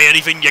also buy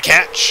anything you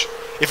catch.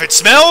 If it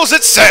smells,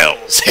 it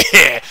sells.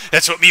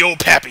 That's what me old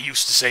pappy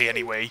used to say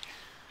anyway.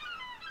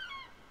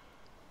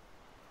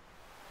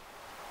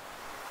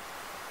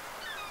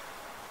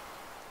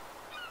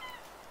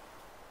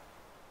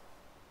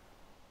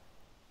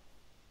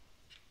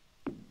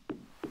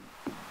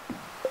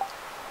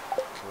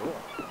 Cool.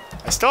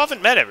 I still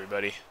haven't met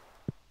everybody.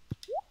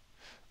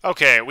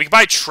 Okay, we can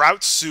buy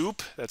trout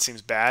soup. That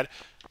seems bad.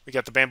 We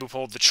got the bamboo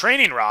pole, the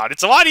training rod.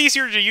 It's a lot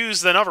easier to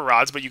use than other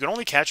rods, but you can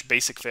only catch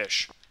basic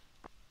fish.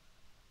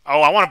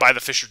 Oh, I want to buy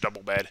the Fisher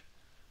double bed.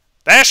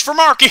 That's for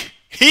Marky.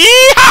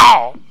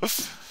 Hee-haw!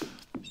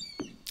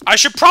 I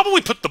should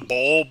probably put the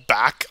bowl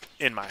back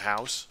in my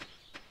house.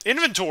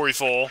 Inventory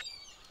full.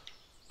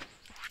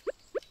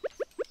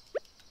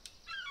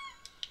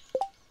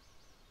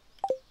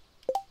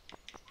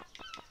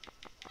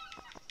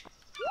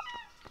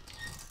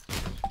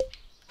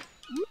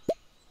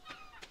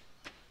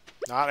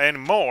 Not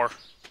anymore.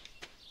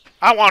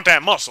 I want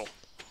that muscle.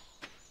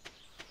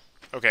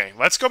 Okay,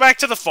 let's go back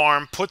to the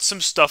farm, put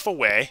some stuff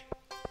away.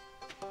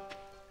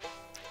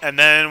 And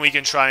then we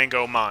can try and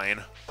go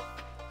mine.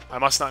 I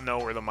must not know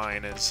where the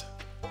mine is.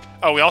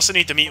 Oh, we also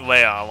need to meet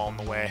Leia along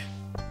the way.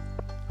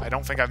 I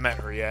don't think I've met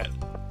her yet.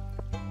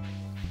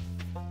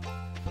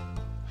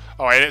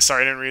 Oh,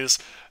 sorry, I didn't read this.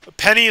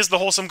 Penny is the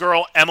wholesome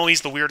girl,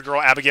 Emily's the weird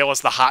girl, Abigail is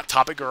the hot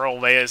topic girl,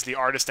 Leia is the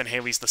artist, and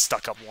Haley's the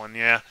stuck-up one.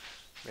 Yeah,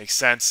 makes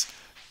sense.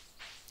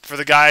 For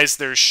the guys,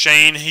 there's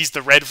Shane, he's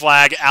the red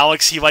flag,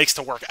 Alex, he likes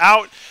to work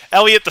out,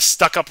 Elliot, the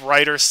stuck-up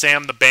writer,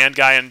 Sam, the band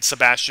guy, and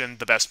Sebastian,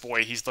 the best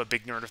boy, he's the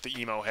big nerd with the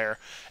emo hair.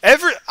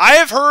 I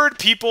have heard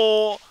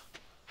people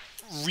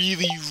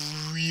really,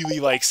 really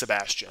like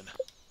Sebastian.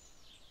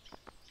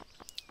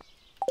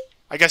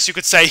 I guess you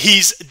could say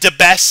he's the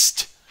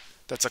best.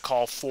 That's a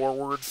call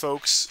forward,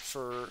 folks,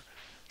 for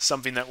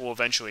something that will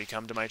eventually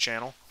come to my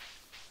channel.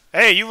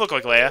 Hey, you look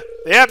like Leia.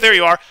 Yep, there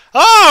you are.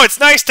 Oh, it's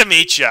nice to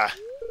meet ya.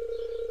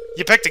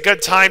 You picked a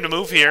good time to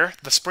move here.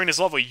 The spring is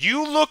lovely.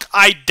 You look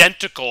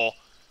identical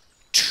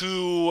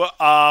to,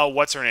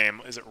 what's her name?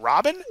 Is it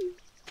Robin?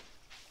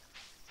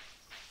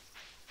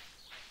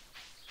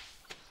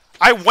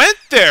 I went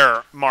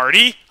there,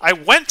 Marty. I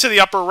went to the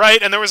upper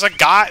right, and there was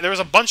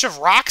a bunch of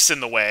rocks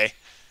in the way.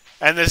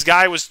 And this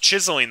guy was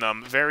chiseling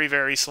them very,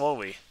 very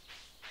slowly.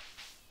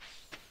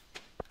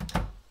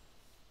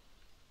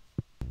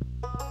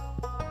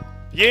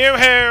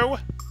 Yoo-hoo!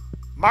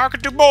 Marky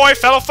Dubois,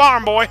 fellow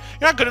farm boy.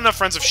 You're not good enough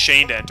friends of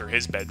Shane to enter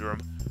his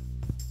bedroom.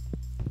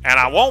 And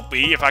I won't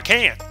be if I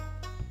can.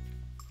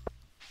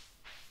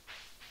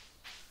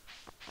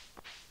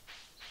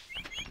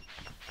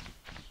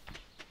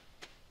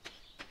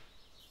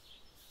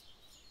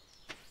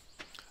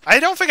 I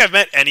don't think I've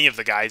met any of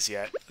the guys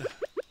yet.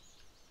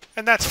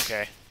 And that's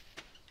okay.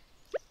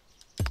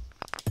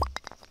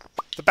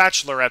 The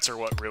bachelorettes are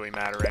what really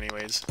matter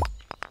anyways.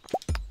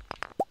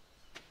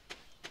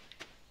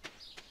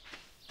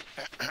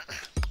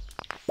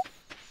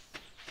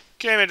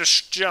 Give me the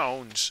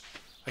stones.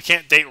 I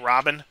can't date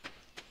Robin.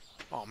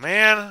 Oh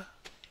man.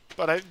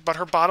 But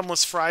her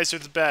bottomless fries are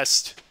the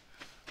best.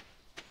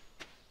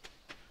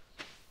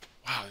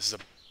 Wow, this is a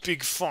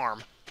big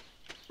farm.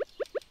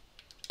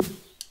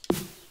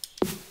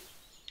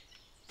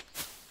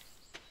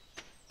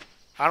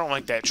 I don't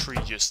like that tree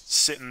just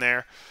sitting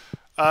there.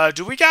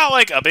 Do we got,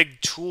 like, a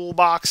big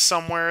toolbox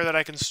somewhere that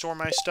I can store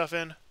my stuff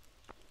in?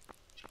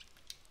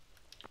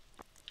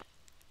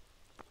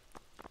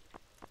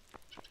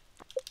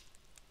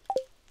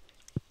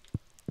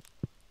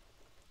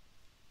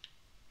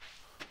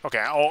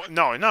 Okay, oh,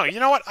 no, you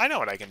know what? I know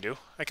what I can do.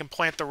 I can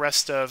plant the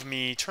rest of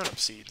me turnip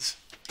seeds.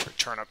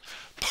 Or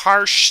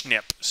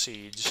parsnip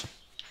seeds.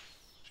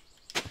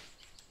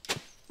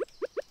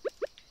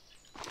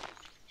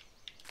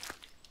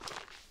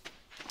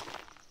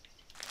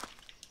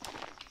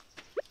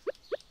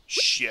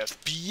 Chef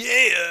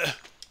Pierre!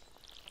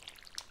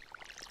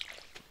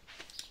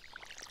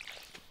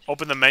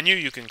 Open the menu,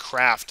 you can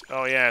craft.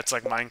 Oh yeah, it's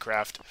like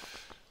Minecraft.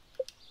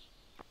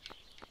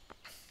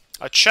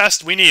 A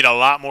chest, we need a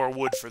lot more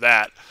wood for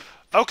that.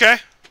 Okay.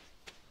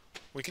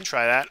 We can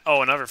try that.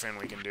 Oh, another thing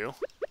we can do.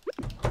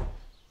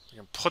 We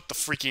can put the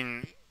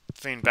freaking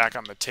thing back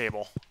on the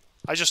table.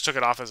 I just took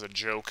it off as a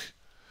joke.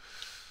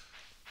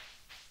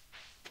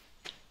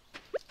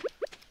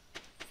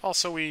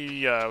 Also,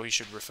 we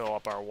should refill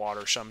up our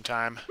water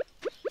sometime.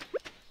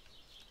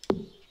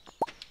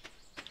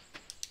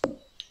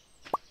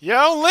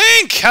 Yo,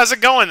 Link! How's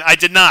it going? I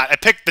did not. I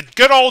picked the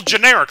good old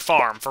generic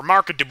farm for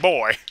Marky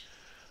Dubois.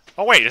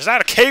 Oh, wait, is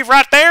that a cave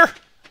right there?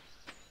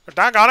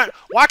 Doggone it.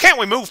 Why can't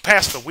we move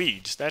past the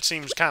weeds? That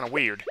seems kind of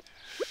weird.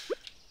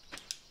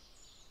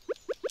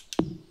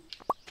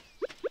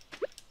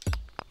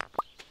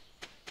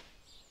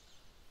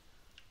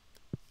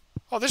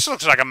 Oh, this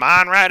looks like a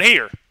mine right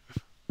here.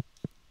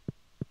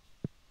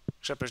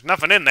 Except there's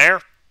nothing in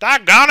there.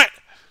 Doggone it!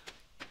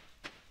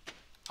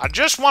 I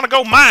just want to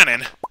go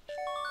mining.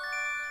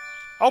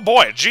 Oh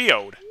boy, a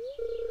geode.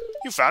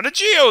 You found a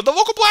geode! The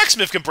local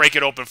blacksmith can break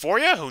it open for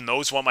you. Who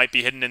knows what might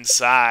be hidden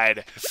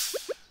inside.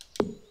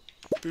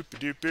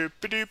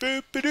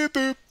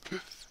 Boop-a-doop-boop-a-doop-boop-a-doop-boop.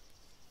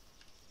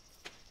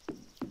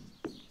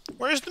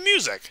 Where's the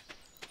music?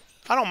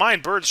 I don't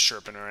mind birds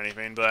chirping or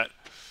anything, but...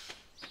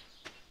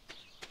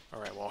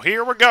 Alright, well,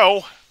 here we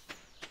go.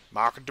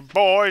 Marky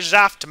Dubois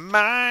off to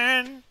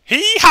mine.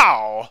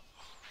 Hee-haw!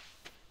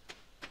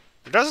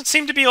 There doesn't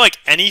seem to be, like,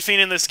 anything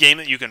in this game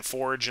that you can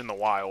forage in the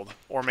wild.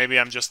 Or maybe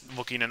I'm just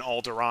looking in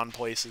Alderaan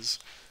places.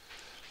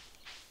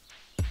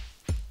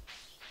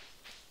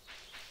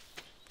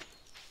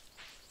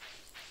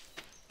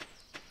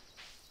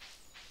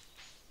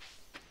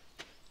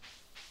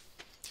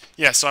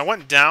 Yeah, so I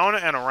went down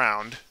and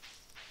around.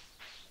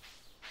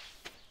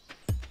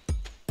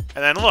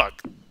 And then look.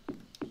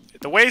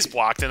 The way's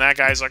blocked, and that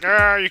guy's like,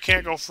 ah, you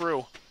can't go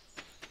through.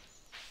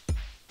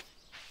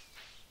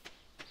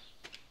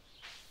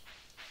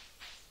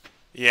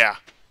 Yeah.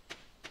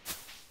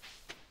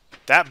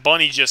 That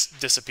bunny just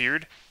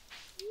disappeared.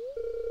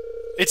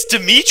 It's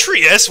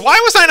Demetrius? Why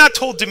was I not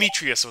told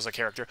Demetrius was a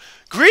character?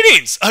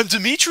 Greetings! I'm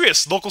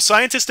Demetrius, local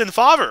scientist and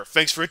father.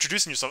 Thanks for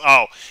introducing yourself.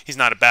 Oh, he's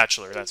not a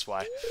bachelor, that's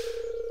why.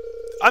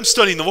 I'm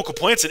studying the local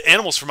plants and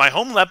animals for my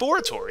home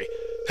laboratory.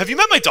 Have you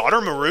met my daughter,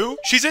 Maru?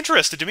 She's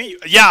interested to meet you.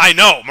 Yeah, I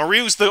know.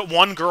 Maru's the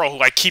one girl who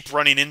I keep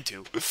running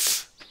into.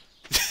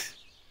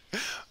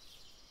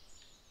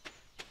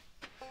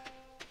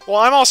 Well,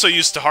 I'm also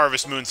used to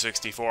Harvest Moon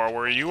 64,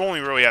 where you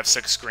only really have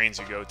 6 screens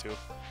you go to.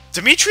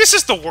 Demetrius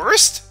is the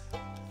worst?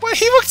 What?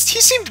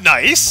 He seemed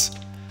nice.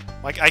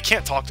 Like, I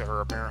can't talk to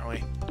her,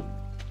 apparently.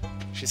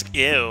 She's like,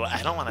 ew,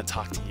 I don't want to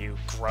talk to you.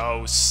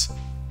 Gross.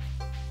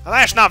 Well,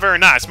 that's not very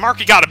nice.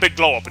 Marky got a big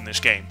glow-up in this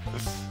game.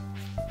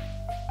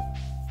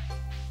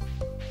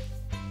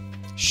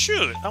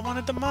 Shoot, I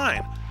wanted to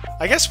mine.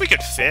 I guess we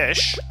could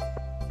fish.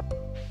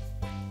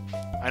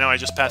 I know, I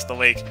just passed the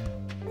lake.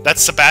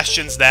 That's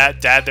Sebastian's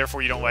dad,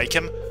 therefore you don't like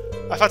him?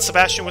 I thought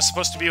Sebastian was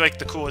supposed to be, like,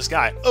 the coolest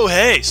guy. Oh,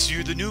 hey, so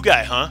you're the new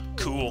guy, huh?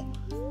 Cool.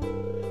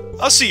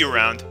 I'll see you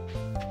around.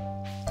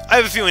 I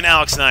have a feeling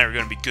Alex and I are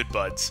going to be good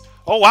buds.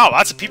 Oh, wow,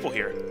 lots of people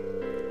here.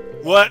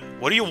 What?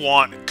 What do you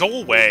want?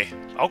 Go away.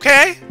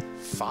 Okay,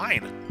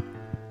 fine.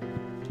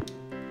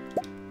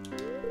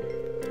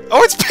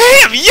 Oh, it's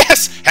Pam!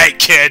 Yes! Hey,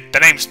 kid, the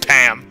name's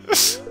Pam.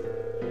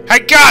 Hey,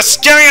 Gus,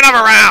 give me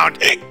another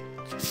round!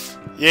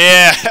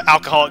 Yeah,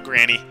 alcoholic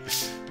granny.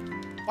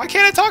 Why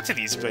can't I talk to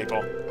these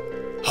people?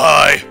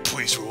 Hi,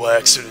 please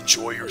relax and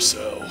enjoy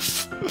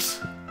yourself.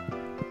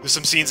 There's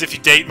some scenes if you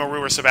date Maru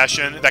or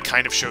Sebastian, that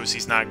kind of shows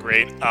he's not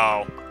great.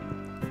 Oh.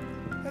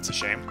 That's a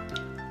shame.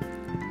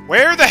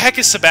 Where the heck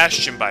is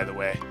Sebastian, by the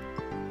way?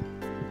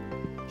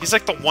 He's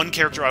like the one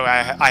character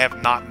I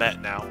have not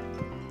met now.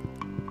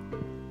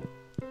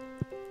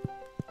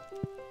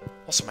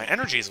 Also, my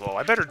energy is low.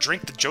 I better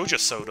drink the Joja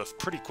soda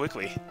pretty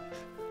quickly.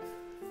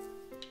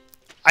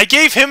 I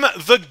gave him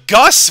the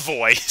Gus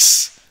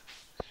voice!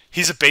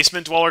 He's a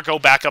basement dweller. Go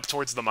back up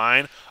towards the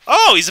mine.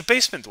 Oh, he's a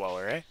basement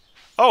dweller, eh?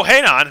 Oh,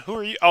 hang on. Who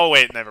are you? Oh,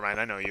 wait. Never mind.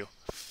 I know you.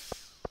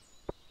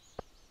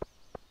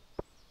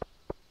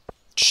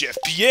 Chef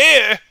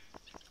Pierre!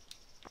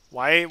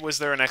 Why was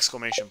there an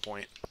exclamation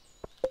point?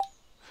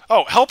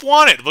 Oh, help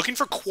wanted. Looking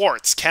for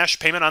quartz. Cash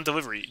payment on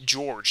delivery.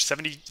 George.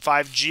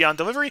 75G on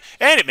delivery.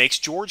 And it makes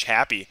George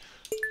happy.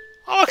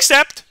 I'll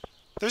accept.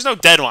 There's no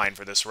deadline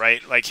for this,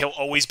 right? Like, he'll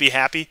always be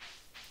happy.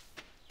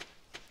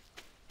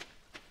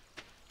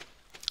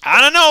 I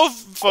don't know,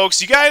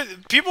 folks. You guys,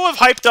 people have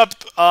hyped up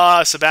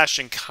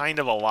Sebastian kind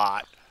of a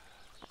lot.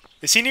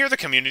 Is he near the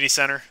community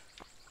center?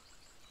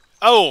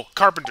 Oh,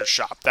 carpenter's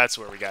shop. That's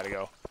where we gotta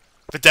go.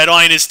 The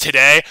deadline is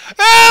today.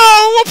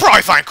 Oh, we'll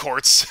probably find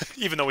quartz,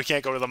 even though we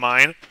can't go to the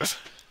mine.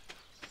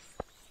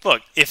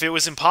 Look, if it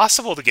was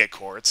impossible to get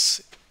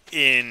quartz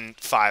in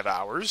 5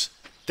 hours,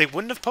 they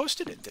wouldn't have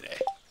posted it today.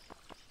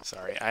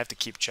 Sorry, I have to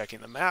keep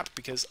checking the map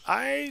because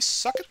I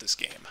suck at this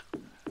game.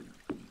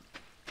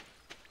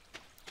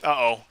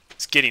 Uh-oh.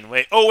 It's getting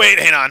late. Oh, wait,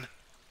 hang on.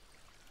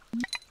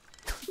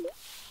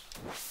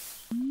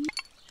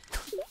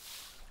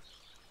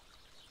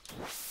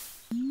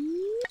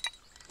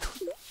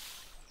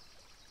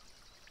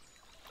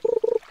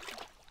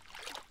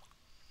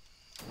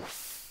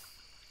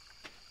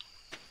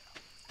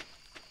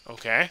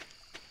 Okay.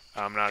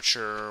 I'm not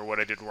sure what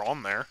I did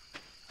wrong there.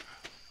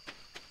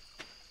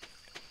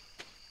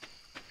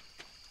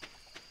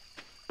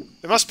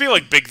 It must be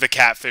like Big the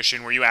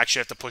Catfishing, where you actually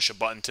have to push a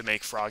button to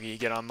make Froggy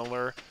get on the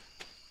lure.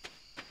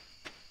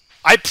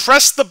 I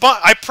pressed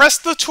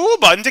the tool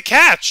button to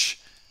catch,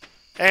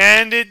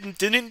 and it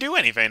didn't do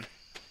anything.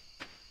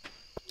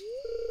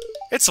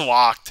 It's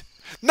locked.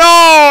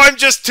 No, I'm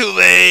just too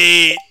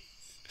late.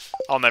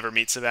 I'll never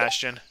meet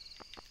Sebastian,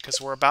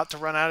 because we're about to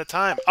run out of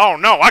time. Oh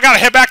no, I gotta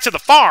head back to the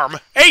farm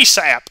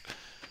ASAP.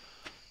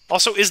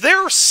 Also, is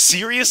there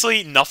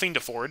seriously nothing to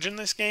forage in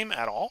this game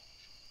at all?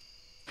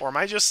 Or am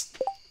I just...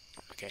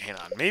 Okay, hang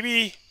on.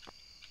 Maybe...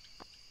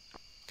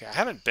 Okay, I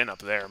haven't been up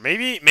there.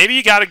 Maybe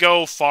you gotta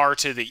go far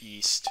to the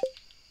east.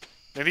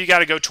 Maybe you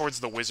gotta go towards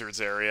the wizard's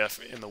area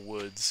in the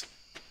woods.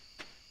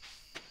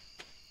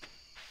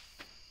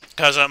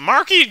 Because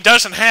Marky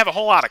doesn't have a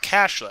whole lot of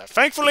cash left.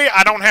 Thankfully,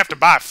 I don't have to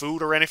buy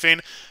food or anything.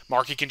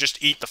 Marky can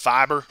just eat the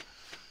fiber.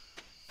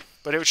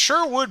 But it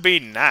sure would be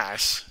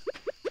nice.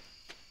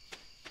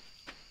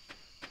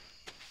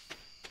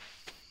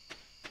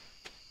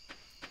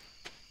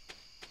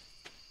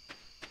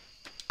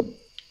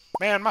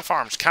 Man, my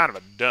farm's kind of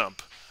a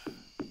dump.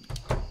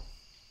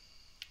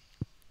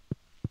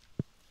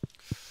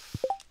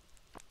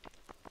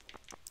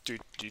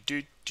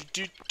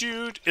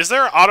 Dude. Is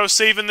there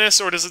autosave in this,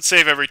 or does it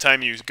save every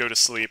time you go to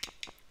sleep?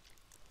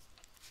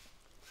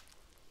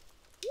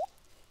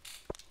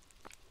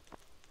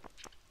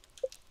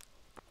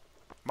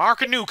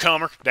 Mark a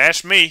newcomer.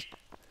 That's me.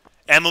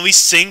 Emily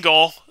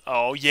single.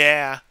 Oh,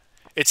 yeah.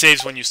 It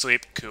saves when you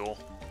sleep. Cool.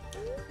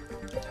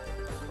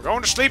 We're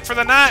going to sleep for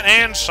the night,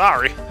 and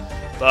sorry.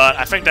 But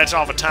I think that's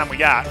all the time we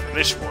got for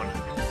this one.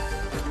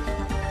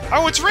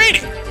 Oh, it's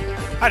raining!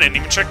 I didn't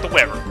even check the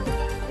weather.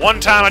 One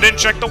time I didn't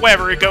check the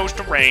weather, it goes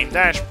to rain.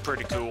 That's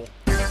pretty cool.